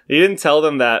 He didn't tell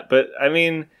them that, but, I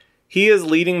mean, he is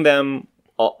leading them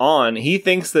on. He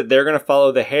thinks that they're going to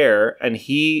follow the hare, and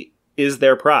he is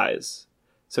their prize.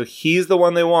 So he's the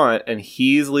one they want, and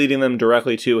he's leading them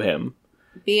directly to him.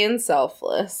 Being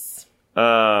selfless.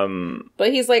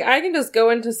 But he's like, I can just go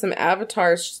into some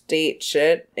Avatar state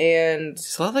shit, and...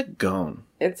 He's a lot like Gon.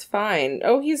 It's fine.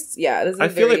 Oh, I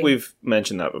feel like we've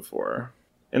mentioned that before.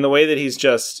 In the way that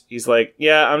he's like,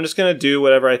 yeah, I'm just going to do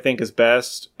whatever I think is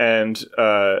best, and,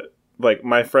 like,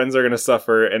 my friends are going to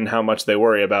suffer and how much they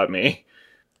worry about me.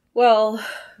 Well,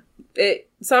 it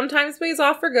sometimes pays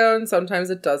off for Gon, sometimes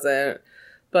it doesn't.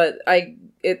 But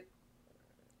it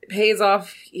pays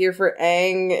off here for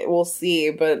Aang, we'll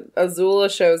see. But Azula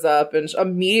shows up, and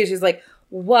immediately she's like,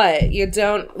 what? You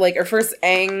don't... Like, or first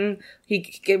Aang,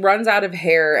 he runs out of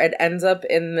hair and ends up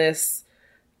in this...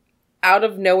 out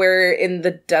of nowhere in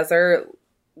the desert,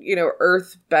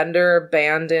 earthbender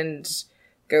abandoned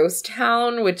ghost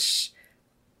town, which,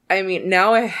 I mean,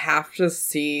 now I have to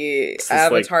see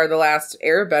Avatar: The Last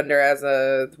Airbender as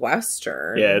a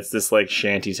Western. Yeah, it's this, like,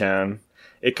 shanty town.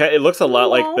 It looks a lot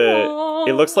like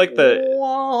it looks like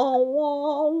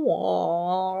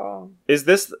Is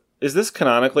this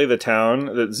canonically the town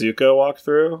that Zuko walked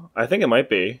through? I think it might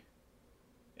be.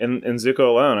 In Zuko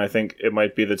alone, I think it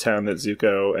might be the town that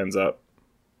Zuko ends up.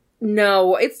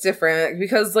 No, it's different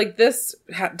because like this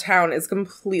town is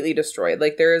completely destroyed.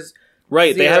 Like there's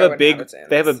right. They have a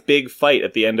big fight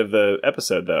at the end of the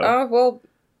episode, though. Oh well,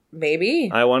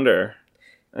 maybe. I wonder.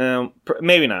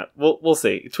 Maybe not. We'll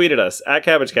see. Tweet at us at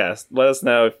CabbageCast. Let us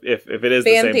know if it is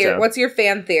the same town. What's your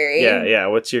fan theory? Yeah.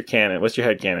 What's your canon? What's your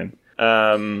head canon?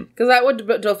 Because that would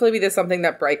definitely be something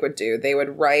that Bright would do. They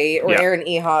would write, or Aaron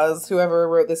Ehas, whoever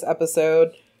wrote this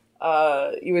episode,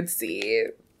 you would see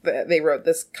that they wrote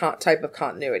this type of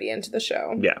continuity into the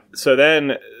show. Yeah. So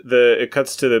then it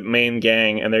cuts to the main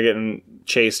gang, and they're getting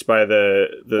chased by the.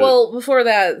 Well, before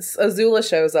that, Azula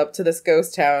shows up to this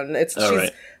ghost town.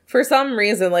 She's for some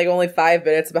reason like only 5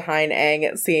 minutes behind Aang.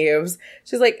 It seems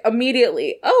she's like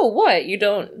immediately. Oh, what? You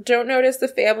don't notice the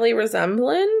family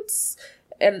resemblance?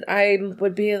 And I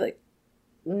would be like,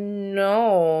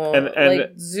 no. And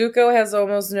like, Zuko has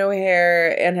almost no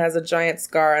hair and has a giant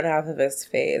scar on half of his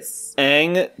face.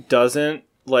 Aang doesn't,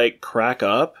 like, crack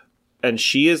up, and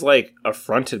she is, like,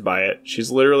 affronted by it.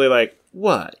 She's literally like,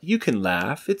 what? You can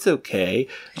laugh. It's okay.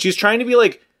 She's trying to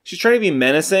be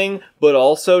menacing, but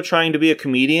also trying to be a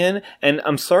comedian. And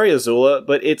I'm sorry, Azula,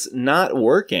 but it's not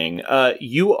working.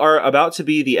 You are about to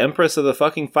be the Empress of the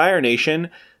fucking Fire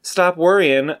Nation. Stop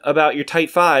worrying about your tight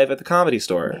 5 at the Comedy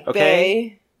Store,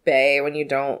 okay? Bae, when they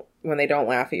don't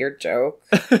laugh at your joke.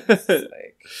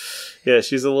 Yeah,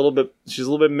 she's a little bit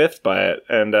miffed by it,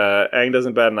 and Aang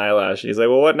doesn't bat an eyelash. He's like,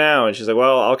 well, what now? And she's like,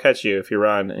 well, I'll catch you if you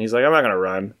run. And he's like, I'm not gonna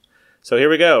run. So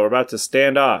here we go. We're about to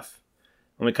stand off.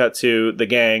 And we cut to the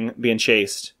gang being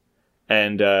chased,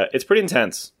 and it's pretty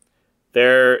intense.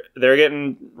 They're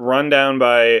getting run down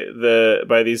by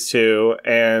these two,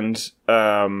 and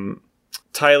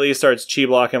Ty Lee starts chi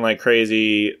blocking like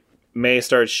crazy. May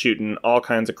starts shooting all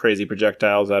kinds of crazy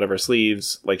projectiles out of her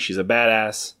sleeves, like she's a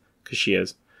badass, because she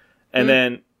is. And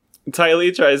then Ty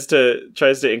Lee tries to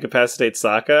incapacitate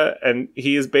Sokka, and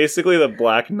he is basically the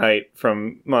Black Knight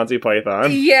from Monty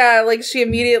Python. Yeah, like she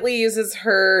immediately uses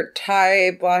her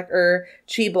chi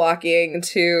blocking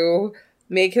to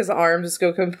make his arm just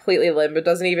go completely limp.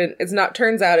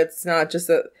 Turns out it's not just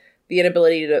the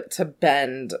inability to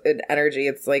bend in energy.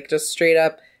 It's like just straight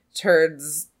up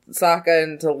turns Sokka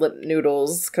into limp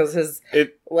noodles because his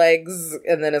legs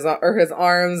and then his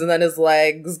arms and then his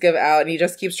legs give out, and he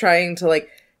just keeps trying to like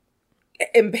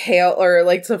impale or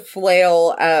like to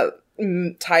flail at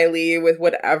Ty Lee with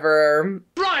whatever.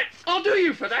 Right, I'll do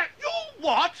you for that. You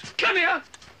what? Come here.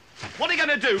 What are you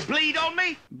gonna do? Bleed on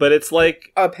me? But it's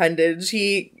like appendage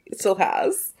he still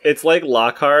has. It's like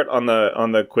Lockhart on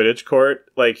the Quidditch court.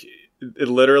 Like it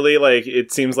literally, like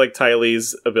it seems like Ty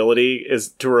Lee's ability is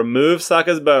to remove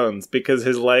Sokka's bones because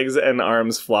his legs and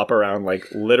arms flop around like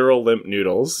literal limp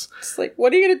noodles. It's like,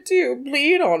 what are you gonna do?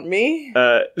 Bleed on me?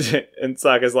 And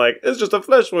Sokka's like, it's just a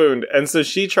flesh wound. And so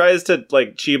she tries to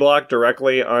like chi block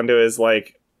directly onto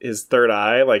his third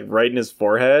eye, like right in his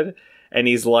forehead. And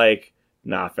he's like,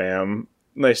 nah, fam.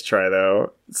 Nice try,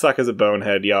 though. Sokka's a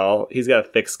bonehead, y'all. He's got a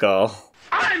thick skull.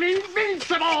 I'm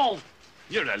invincible!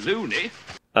 You're a loony.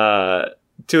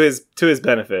 To his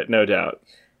benefit, no doubt.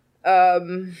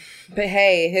 But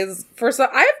hey, I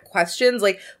have questions.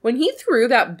 Like, when he threw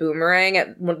that boomerang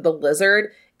at the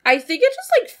lizard, I think it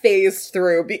just, like, phased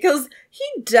through because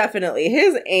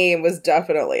his aim was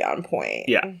definitely on point.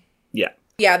 Yeah.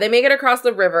 Yeah, they make it across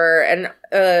the river, and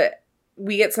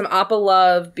we get some Appa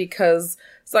love because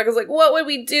Sokka's like, what would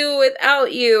we do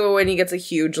without you? And he gets a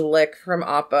huge lick from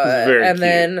Appa. Very and cute.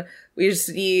 then we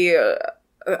see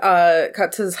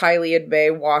cut to Hylian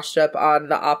Bay washed up on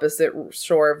the opposite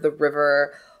shore of the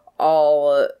river,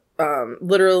 all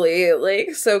literally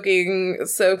like soaking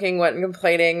wet and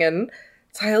complaining, and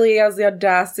Tylee has the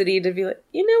audacity to be like,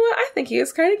 you know what, I think he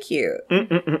was kind of cute.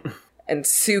 And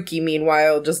Suki,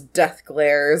 meanwhile, just death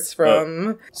glares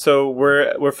from... So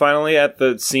we're finally at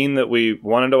the scene that we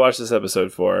wanted to watch this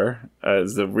episode for.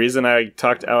 Is the reason I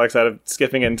talked Alex out of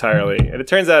skipping it entirely. And it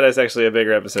turns out it's actually a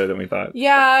bigger episode than we thought.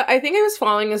 Yeah, I think I was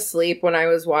falling asleep when I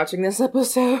was watching this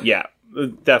episode. Yeah,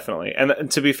 definitely. And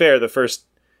to be fair, the first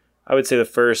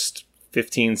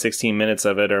 15, 16 minutes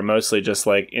of it are mostly just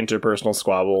like interpersonal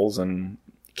squabbles and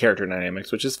character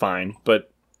dynamics, which is fine, but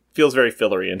feels very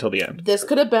fillery until the end. This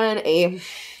could have been a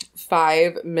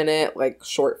 5-minute, like,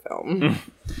 short film.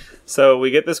 So we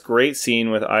get this great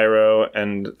scene with Iroh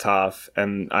and Toph,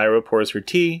 and Iroh pours her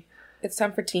tea. It's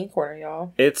time for Tea Corner,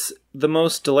 y'all. It's the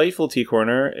most delightful tea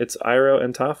corner. It's Iroh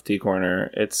and Toph tea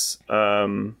corner. It's, I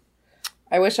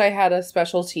wish I had a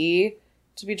special tea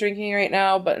to be drinking right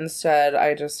now, but instead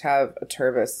I just have a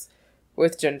Tervis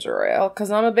with ginger ale,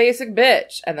 because I'm a basic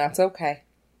bitch, and that's okay.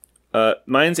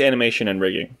 Mine's animation and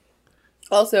rigging.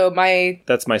 Also,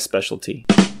 That's my specialty.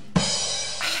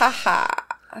 Haha.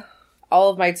 All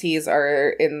of my teas are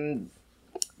in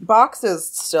boxes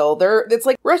still. It's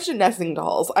like Russian nesting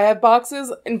dolls. I have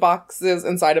boxes and boxes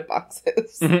inside of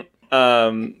boxes.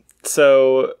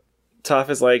 So Toph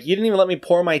is like, you didn't even let me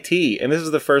pour my tea. And this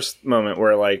is the first moment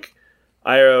where, like,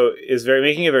 Iroh is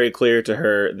making it very clear to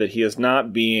her that he is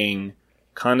not being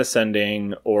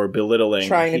condescending or belittling.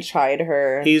 Trying to chide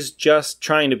her. He's just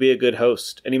trying to be a good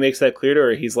host. And he makes that clear to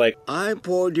her. He's like, I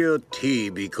poured your tea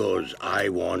because I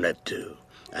wanted to,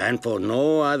 and for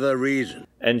no other reason.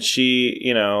 And she,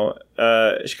 she kind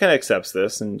of accepts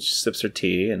this and she sips her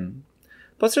tea. And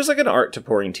plus there's like an art to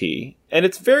pouring tea. And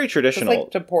it's very traditional. It's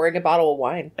like to pouring a bottle of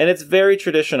wine. And it's very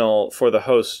traditional for the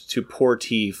host to pour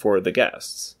tea for the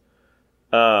guests.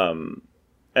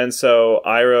 And so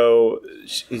Iroh,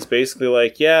 he's basically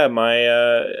like, yeah,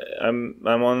 I'm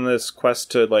on this quest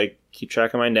to, like, keep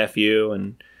track of my nephew,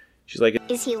 and she's like,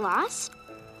 Is he lost?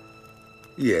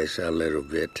 Yes, a little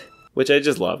bit. Which I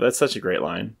just love. That's such a great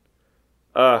line.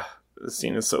 This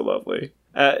scene is so lovely.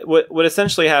 What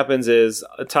essentially happens is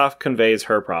Toph conveys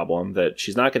her problem that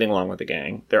she's not getting along with the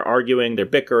gang. They're arguing, they're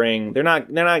bickering, they're not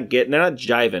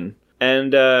jiving,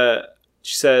 and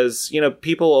she says,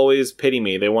 people always pity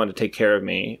me. They want to take care of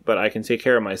me, but I can take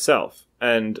care of myself.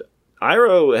 And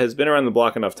Iroh has been around the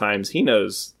block enough times. He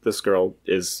knows this girl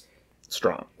is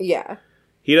strong. Yeah.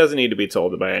 He doesn't need to be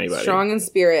told by anybody. Strong in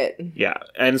spirit. Yeah.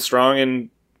 And strong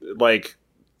in, like,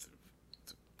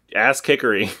 ass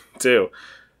kickery, too.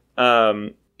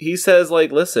 He says,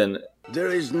 like, listen. There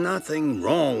is nothing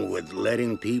wrong with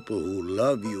letting people who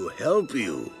love you help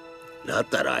you.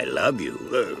 Not that I love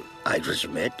you. I just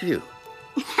met you.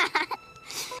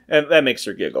 And that makes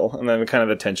her giggle, and then kind of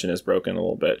the tension is broken a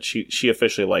little bit. She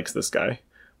officially likes this guy,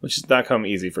 which has not come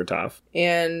easy for Toph.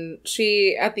 And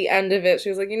she, at the end of it, she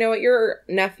was like, you know what, your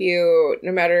nephew,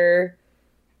 no matter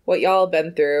what y'all have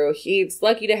been through, he's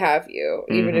lucky to have you,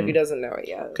 even if he doesn't know it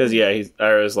yet. Because, yeah,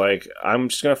 Iroh's like, I'm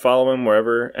just going to follow him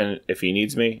wherever, and if he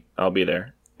needs me, I'll be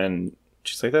there. And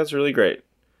she's like, that's really great.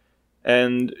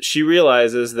 And she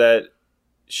realizes that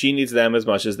she needs them as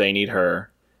much as they need her.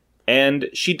 And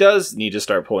she does need to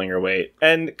start pulling her weight.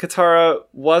 And Katara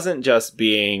wasn't just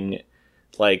being,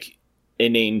 like,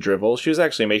 inane drivel. She was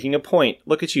actually making a point.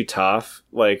 Look at you, Toph.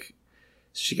 Like,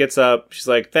 she gets up. She's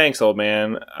like, thanks, old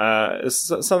man. It's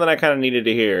something I kind of needed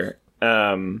to hear.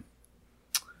 And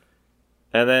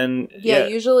then... Yeah,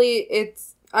 usually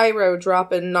it's Iroh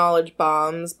dropping knowledge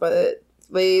bombs, but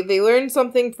they learned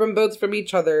something from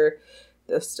each other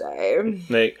this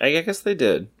day. I guess they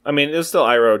did. I mean, it was still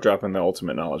Iroh dropping the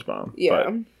ultimate knowledge bomb. Yeah.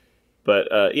 But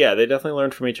they definitely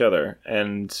learned from each other.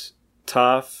 And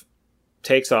Toph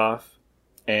takes off,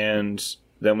 and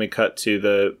then we cut to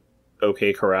the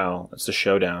OK Corral. It's the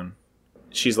showdown.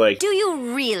 She's like, do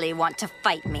you really want to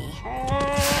fight me?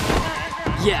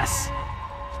 Yes,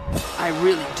 I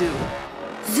really do.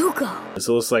 Zuko.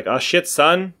 Azula's like, oh shit,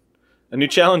 son. A new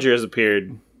challenger has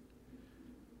appeared.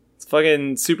 Let's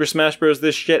fucking Super Smash Bros.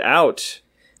 This shit out.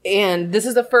 And this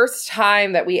is the first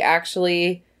time that we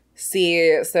actually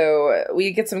see, so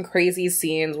we get some crazy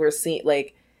scenes where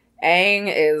like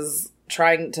Aang is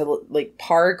trying to like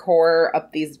parkour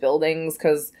up these buildings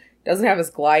because he doesn't have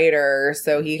his glider,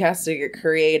 so he has to get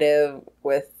creative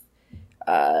with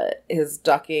his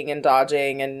ducking and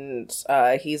dodging, and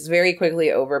he's very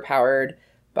quickly overpowered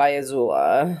by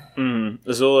Azula.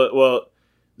 Azula, well,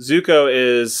 Zuko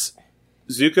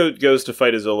goes to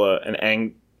fight Azula, and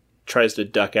Aang tries to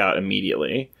duck out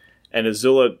immediately. And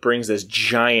Azula brings this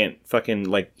giant fucking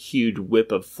like huge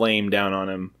whip of flame down on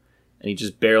him, and he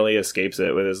just barely escapes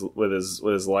it with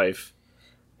his life.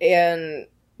 And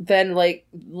then like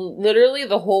literally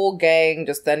the whole gang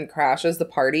just then crashes the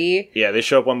party. Yeah, they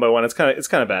show up one by one. It's kind of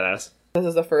badass. This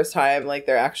is the first time like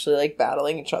they're actually like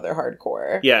battling each other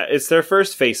hardcore. Yeah, it's their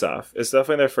first face-off. It's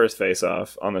definitely their first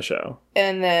face-off on the show.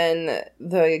 And then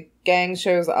the gang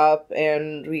shows up,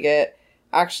 and we get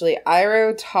actually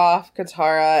Iroh, Toph,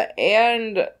 Katara,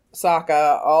 and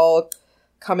Sokka all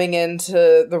coming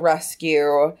into the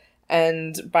rescue.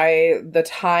 And by the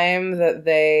time that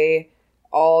they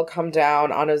all come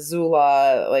down on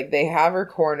Azula, like they have her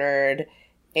cornered.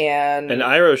 And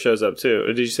Iroh shows up too.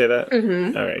 Did you say that?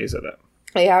 Mm-hmm. All right, you said that.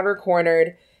 They have her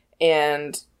cornered,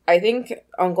 and I think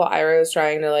Uncle Iroh is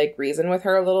trying to like reason with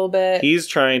her a little bit. He's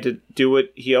trying to do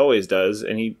what he always does,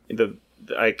 and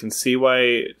I can see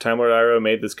why Time Lord Iroh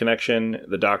made this connection.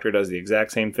 The Doctor does the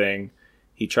exact same thing.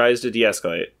 He tries to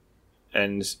de-escalate,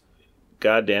 and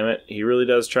god damn it, he really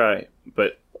does try.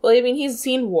 But well, I mean, he's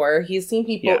seen war. He's seen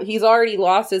people. Yeah. He's already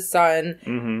lost his son.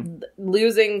 Mm-hmm.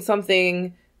 Losing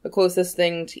something. The closest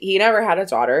thing he never had a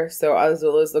daughter, so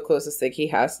Azula is the closest thing he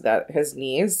has to that, his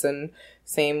niece, and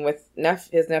same with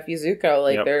his nephew Zuko.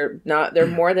 Like they're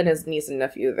more than his niece and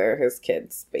nephew; they're his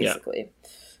kids, basically.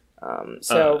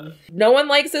 So no one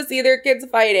likes to see their kids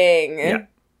fighting. Yeah.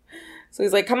 So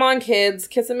he's like, "Come on, kids,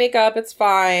 kiss and make up. It's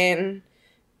fine."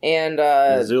 And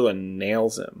Azula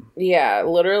nails him. Yeah,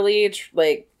 literally,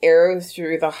 like arrows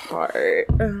through the heart.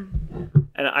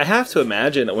 And I have to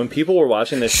imagine that when people were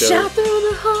watching this show, shot through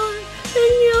the heart,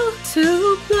 and you're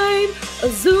to blame.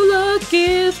 Azula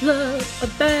gives love a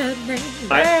bad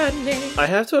name. I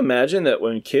have to imagine that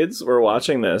when kids were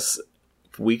watching this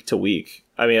week to week,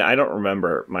 I mean, I don't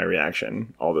remember my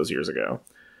reaction all those years ago,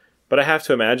 but I have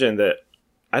to imagine that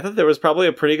I thought there was probably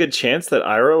a pretty good chance that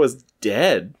Iroh was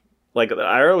dead. Like, that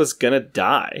Iroh was gonna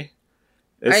die.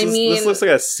 This looks like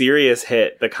a serious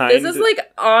hit. This is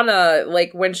like Anna,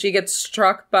 like when she gets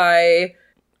struck by.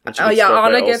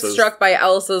 Anna gets struck by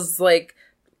Elsa's like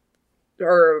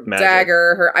her magic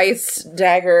dagger, her ice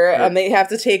dagger, and they have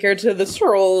to take her to the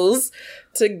trolls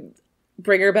to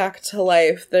bring her back to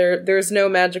life. There's no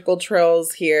magical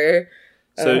trolls here.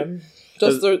 So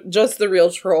just the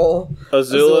real troll.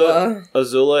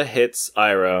 Azula hits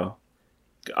Iroh.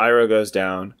 Iroh goes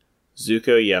down.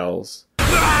 Zuko yells.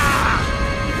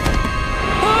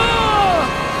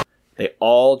 They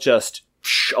all just,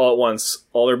 all at once,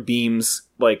 all their beams,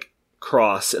 like,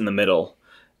 cross in the middle.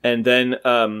 And then,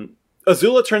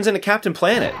 Azula turns into Captain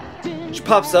Planet. She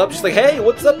pops up, she's like, hey,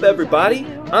 what's up, everybody?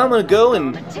 I'm gonna go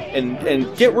and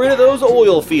get rid of those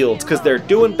oil fields, because they're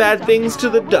doing bad things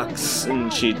to the ducks.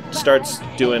 And she starts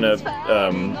doing an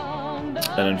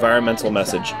environmental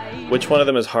message. Which one of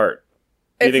them is Heart?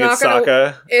 You think it's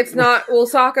Sokka? It's not. Well,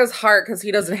 Sokka's Heart because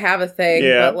he doesn't have a thing.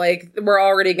 Yeah. But like, we're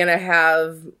already gonna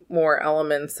have more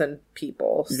elements and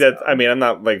people. So. I mean, I'm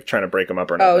not like trying to break them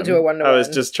up or nothing. Oh, do a 1-to-1. I was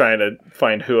just trying to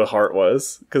find who a Heart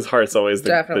was because Heart's always the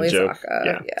joke.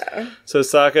 Sokka. Yeah. So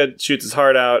Sokka shoots his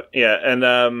heart out. Yeah, and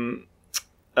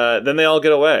then they all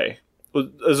get away.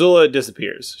 Azula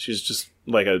disappears. She's just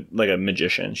like a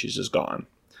magician. She's just gone.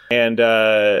 And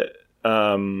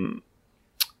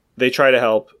they try to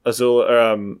help.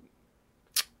 Azula,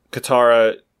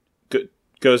 Katara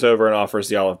goes over and offers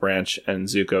the olive branch, and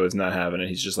Zuko is not having it.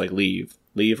 He's just like, leave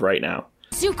right now.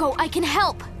 Zuko, I can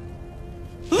help.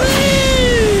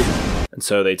 And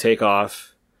so they take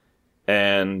off,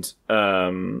 and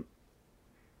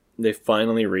they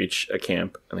finally reach a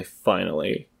camp, and they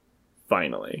finally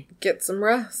get some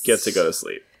rest. Get to go to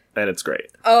sleep, and it's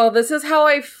great. Oh, this is how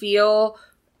I feel.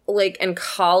 Like in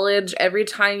college, every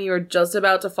time you're just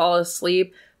about to fall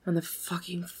asleep, and the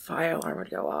fucking fire alarm would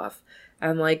go off,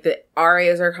 and like the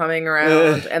RAs are coming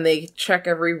around, and they check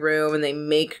every room, and they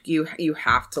make you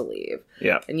have to leave.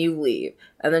 Yeah, and you leave,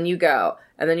 and then you go,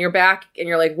 and then you're back, and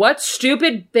you're like, what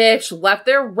stupid bitch left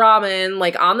their ramen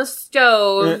like on the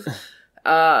stove?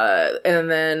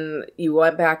 And then you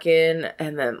went back in,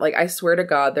 and then, like, I swear to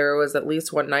God, there was at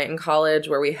least one night in college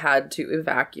where we had to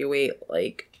evacuate,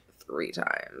 like, 3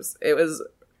 times. It was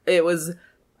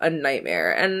a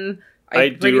nightmare. And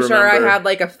I'm pretty sure I had,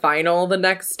 like, a final the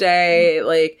next day.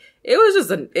 Like, it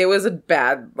was a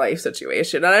bad life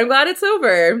situation, and I'm glad it's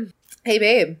over. Hey,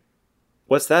 babe.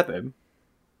 What's that, babe?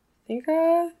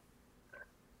 I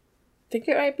think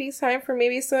it might be time for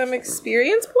maybe some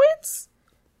experience points?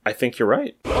 I think you're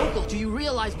right. Uncle, do you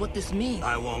realize what this means?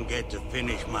 I won't get to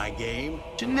finish my game.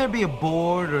 Shouldn't there be a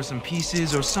board or some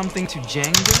pieces or something to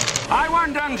Jenga? I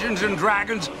won Dungeons and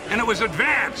Dragons, and it was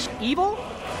advanced. Evil?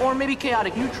 Or maybe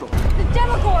chaotic neutral? The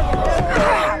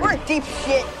Demogorgon! We're in deep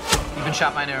shit. You've been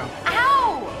shot by an arrow.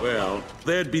 Ow! Well,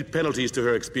 there'd be penalties to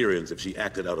her experience if she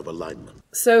acted out of alignment.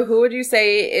 So who would you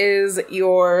say is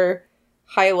your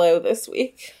high-low this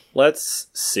week? Let's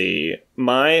see.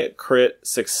 My crit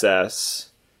success.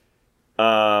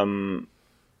 Well,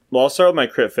 I'll start with my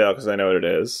crit fail because I know what it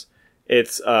is.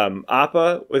 It's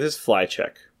Appa with his fly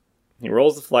check. He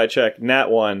rolls the fly check, nat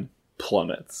 1,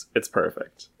 plummets. It's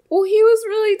perfect. Well, he was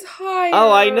really tired.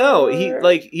 Oh, I know.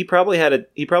 He probably had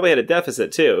a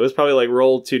deficit too. It was probably like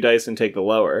roll 2 dice and take the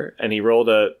lower, and he rolled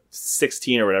a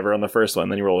 16 or whatever on the first one.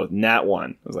 Then he rolled a nat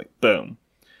 1. It was like boom,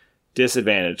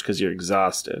 disadvantage because you're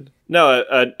exhausted. No,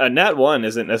 a nat 1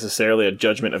 isn't necessarily a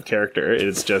judgment of character.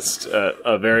 It's just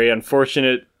a very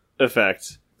unfortunate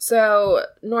effect. So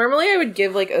normally I would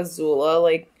give like Azula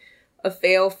like a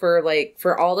fail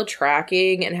for all the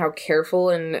tracking and how careful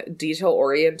and detail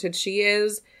oriented she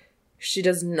is. She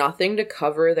does nothing to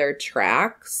cover their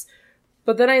tracks.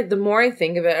 But then the more I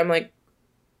think of it, I'm like,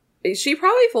 she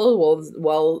probably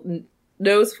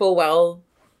knows full well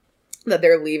that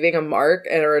they're leaving a mark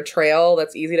or a trail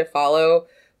that's easy to follow.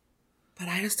 But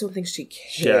I just don't think she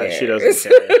cares. Yeah, she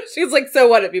doesn't care. She's like, so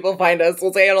what if people find us?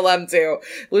 We'll handle them too.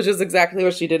 Which is exactly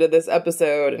what she did in this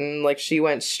episode. And like, she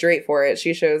went straight for it.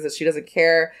 She shows that she doesn't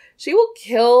care. She will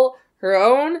kill her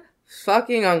own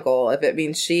fucking uncle if it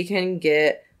means she can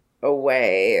get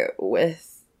away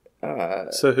with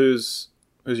So who's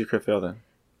your crit fail then?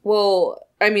 Well,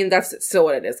 I mean, that's still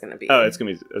what it is going to be. Oh, it's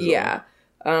going to be yeah.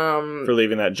 For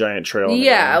leaving that giant trail.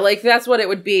 Yeah, like that's what it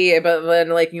would be. But then,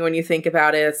 like, when you think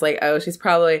about it, it's like, oh, she's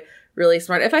probably really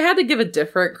smart. If I had to give a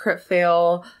different crit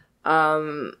fail, I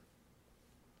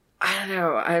don't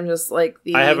know. I'm just like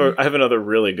I have another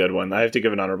really good one. I have to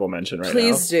give an honorable mention right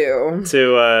Please do.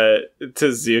 To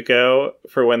Zuko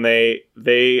for when they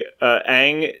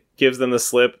Aang gives them the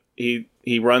slip.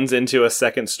 He runs into a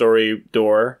second story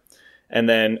door and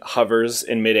then hovers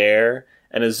in midair.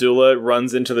 And Azula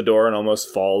runs into the door and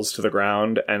almost falls to the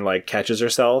ground and like catches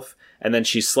herself. And then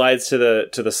she slides to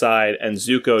the side, and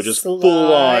Zuko just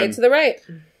full on to the right.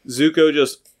 Zuko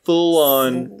just full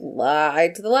on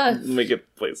slide to the left. Make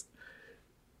it please.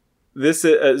 This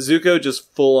Zuko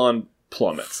just full on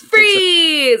plummets.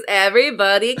 Freeze!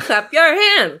 Everybody, clap your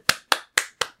hand.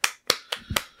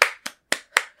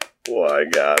 Why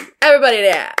God? Everybody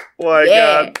there. Why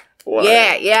God?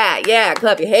 Why? Yeah.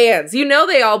 Clap your hands. You know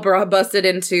they all busted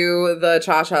into the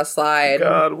Cha-Cha slide.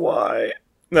 God, why?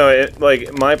 No,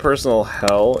 like, my personal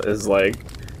hell is like,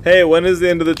 hey, when is the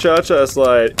end of the Cha-Cha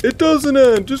slide? It doesn't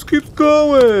end. Just keeps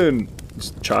going.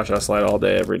 Just Cha-Cha slide all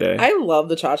day, every day. I love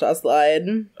the Cha-Cha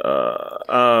slide.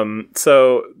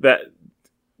 So that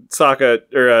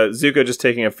Zuko just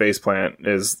taking a faceplant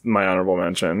is my honorable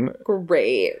mention.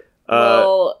 Great.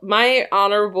 Well, my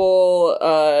honorable,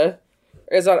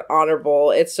 is not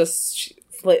honorable. It's just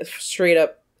straight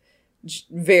up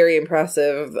very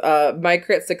impressive. My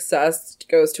crit success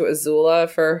goes to Azula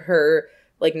for her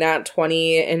like nat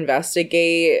 20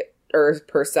 investigate or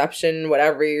perception,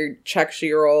 whatever check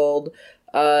she rolled,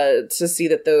 to see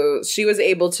that she was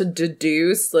able to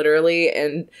deduce literally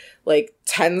in like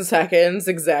 10 seconds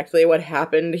exactly what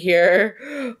happened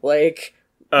here. Like,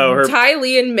 Ty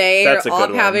Lee and May are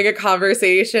all having a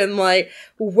conversation like,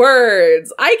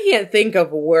 words. I can't think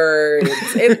of words.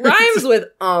 It rhymes with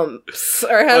umps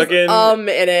or has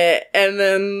in it. And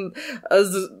then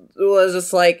was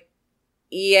just like,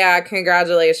 yeah,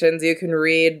 congratulations, you can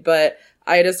read, but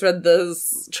I just read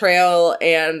this trail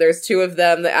and there's 2 of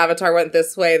them. The Avatar went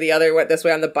this way, the other went this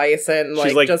way on the bison.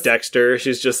 She's like Dexter.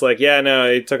 She's just like, yeah,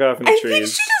 no, he took off in the trees. I think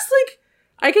she just like,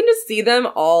 I can just see them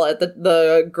all at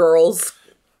the girls'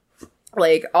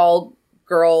 like all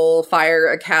girl fire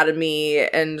academy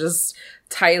and just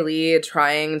Ty Lee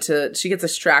she gets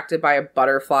distracted by a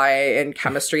butterfly in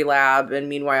chemistry lab, and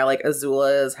meanwhile like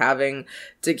Azula is having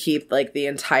to keep like the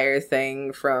entire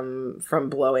thing from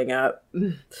blowing up.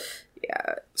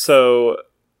 Yeah. So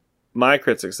my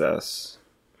crit success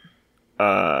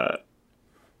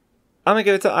I'm gonna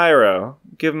give it to Iroh.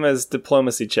 Give him his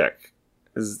diplomacy check.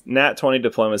 His Nat 20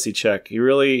 diplomacy check. He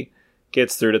really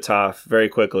gets through to Toph very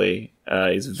quickly.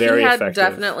 He's very effective.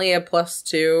 Definitely a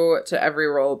 +2 to every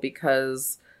roll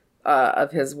because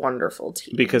of his wonderful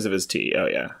tea. Because of his tea, oh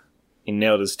yeah. He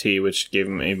nailed his tea, which gave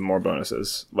him even more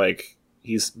bonuses. Like,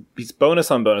 he's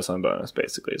bonus on bonus on bonus,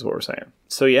 basically, is what we're saying.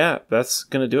 So yeah, that's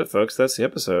gonna do it, folks. That's the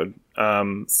episode.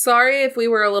 Sorry if we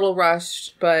were a little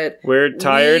rushed, but we're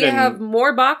tired. We have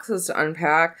more boxes to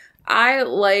unpack. I,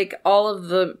 like all of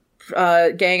the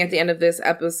gang at the end of this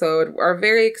episode, are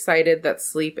very excited that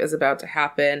sleep is about to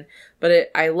happen.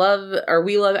 But we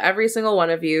love every single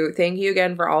one of you. Thank you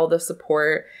again for all the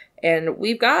support. And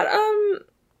we've got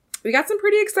some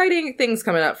pretty exciting things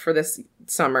coming up for this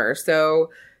summer.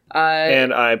 So,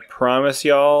 and I promise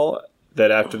y'all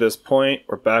that after this point,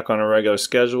 we're back on a regular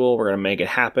schedule. We're going to make it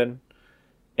happen.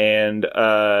 And,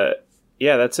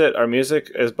 yeah, that's it. Our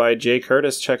music is by Jay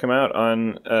Curtis. Check him out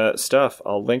on stuff.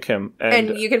 I'll link him.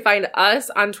 And you can find us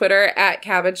on Twitter at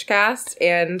CabbageCast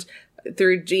and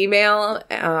through Gmail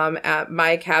at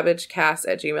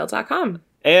mycabbagecast@gmail.com.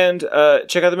 And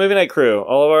check out the Movie Night Crew,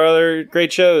 all of our other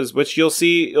great shows, which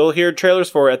you'll hear trailers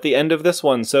for at the end of this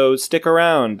one. So stick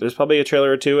around. There's probably a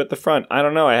trailer or two at the front. I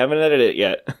don't know. I haven't edited it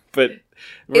yet, but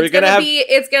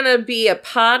it's gonna be a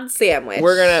pod sandwich.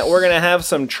 We're gonna have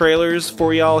some trailers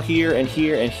for y'all here and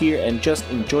here and here, and just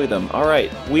enjoy them. All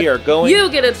right, we are going. You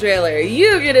get a trailer.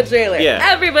 You get a trailer. Yeah.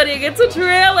 Everybody gets a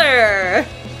trailer.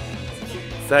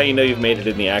 That's how you know you've made it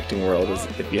in the acting world, is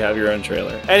if you have your own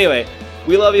trailer. Anyway.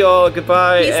 We love you all.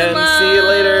 Goodbye. Peace and love. See you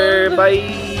later. Bye.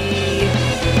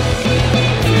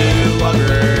 Two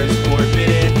lovers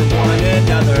forbid from one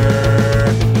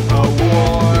another. A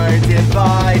war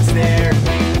divides their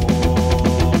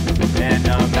people, and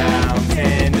a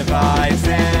mountain divides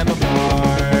them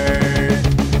apart.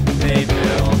 They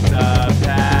built a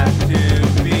path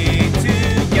to be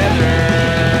together.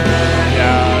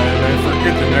 Yeah, I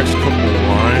forget the next couple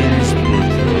lines, but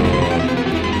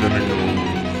then it goes.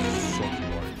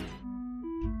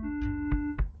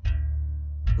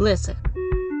 Listen,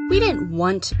 we didn't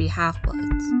want to be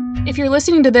half-bloods. If you're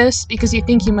listening to this because you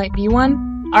think you might be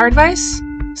one, our advice?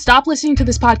 Stop listening to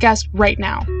this podcast right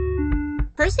now.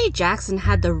 Percy Jackson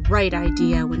had the right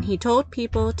idea when he told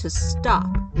people to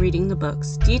stop reading the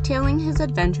books detailing his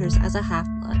adventures as a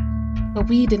half-blood. But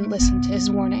we didn't listen to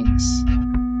his warnings.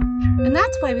 And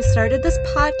that's why we started this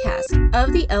podcast,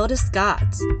 Of the Eldest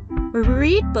Gods, where we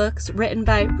read books written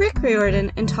by Rick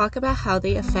Riordan and talk about how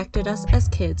they affected us as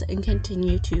kids and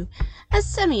continue to as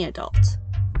semi-adults.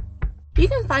 You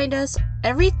can find us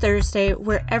every Thursday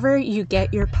wherever you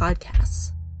get your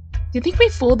podcasts. Do you think we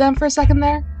fooled them for a second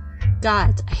there?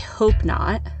 God, I hope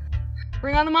not.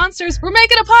 Bring on the monsters. We're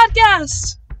making a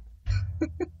podcast!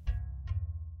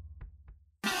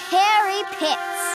 Harry Pitts.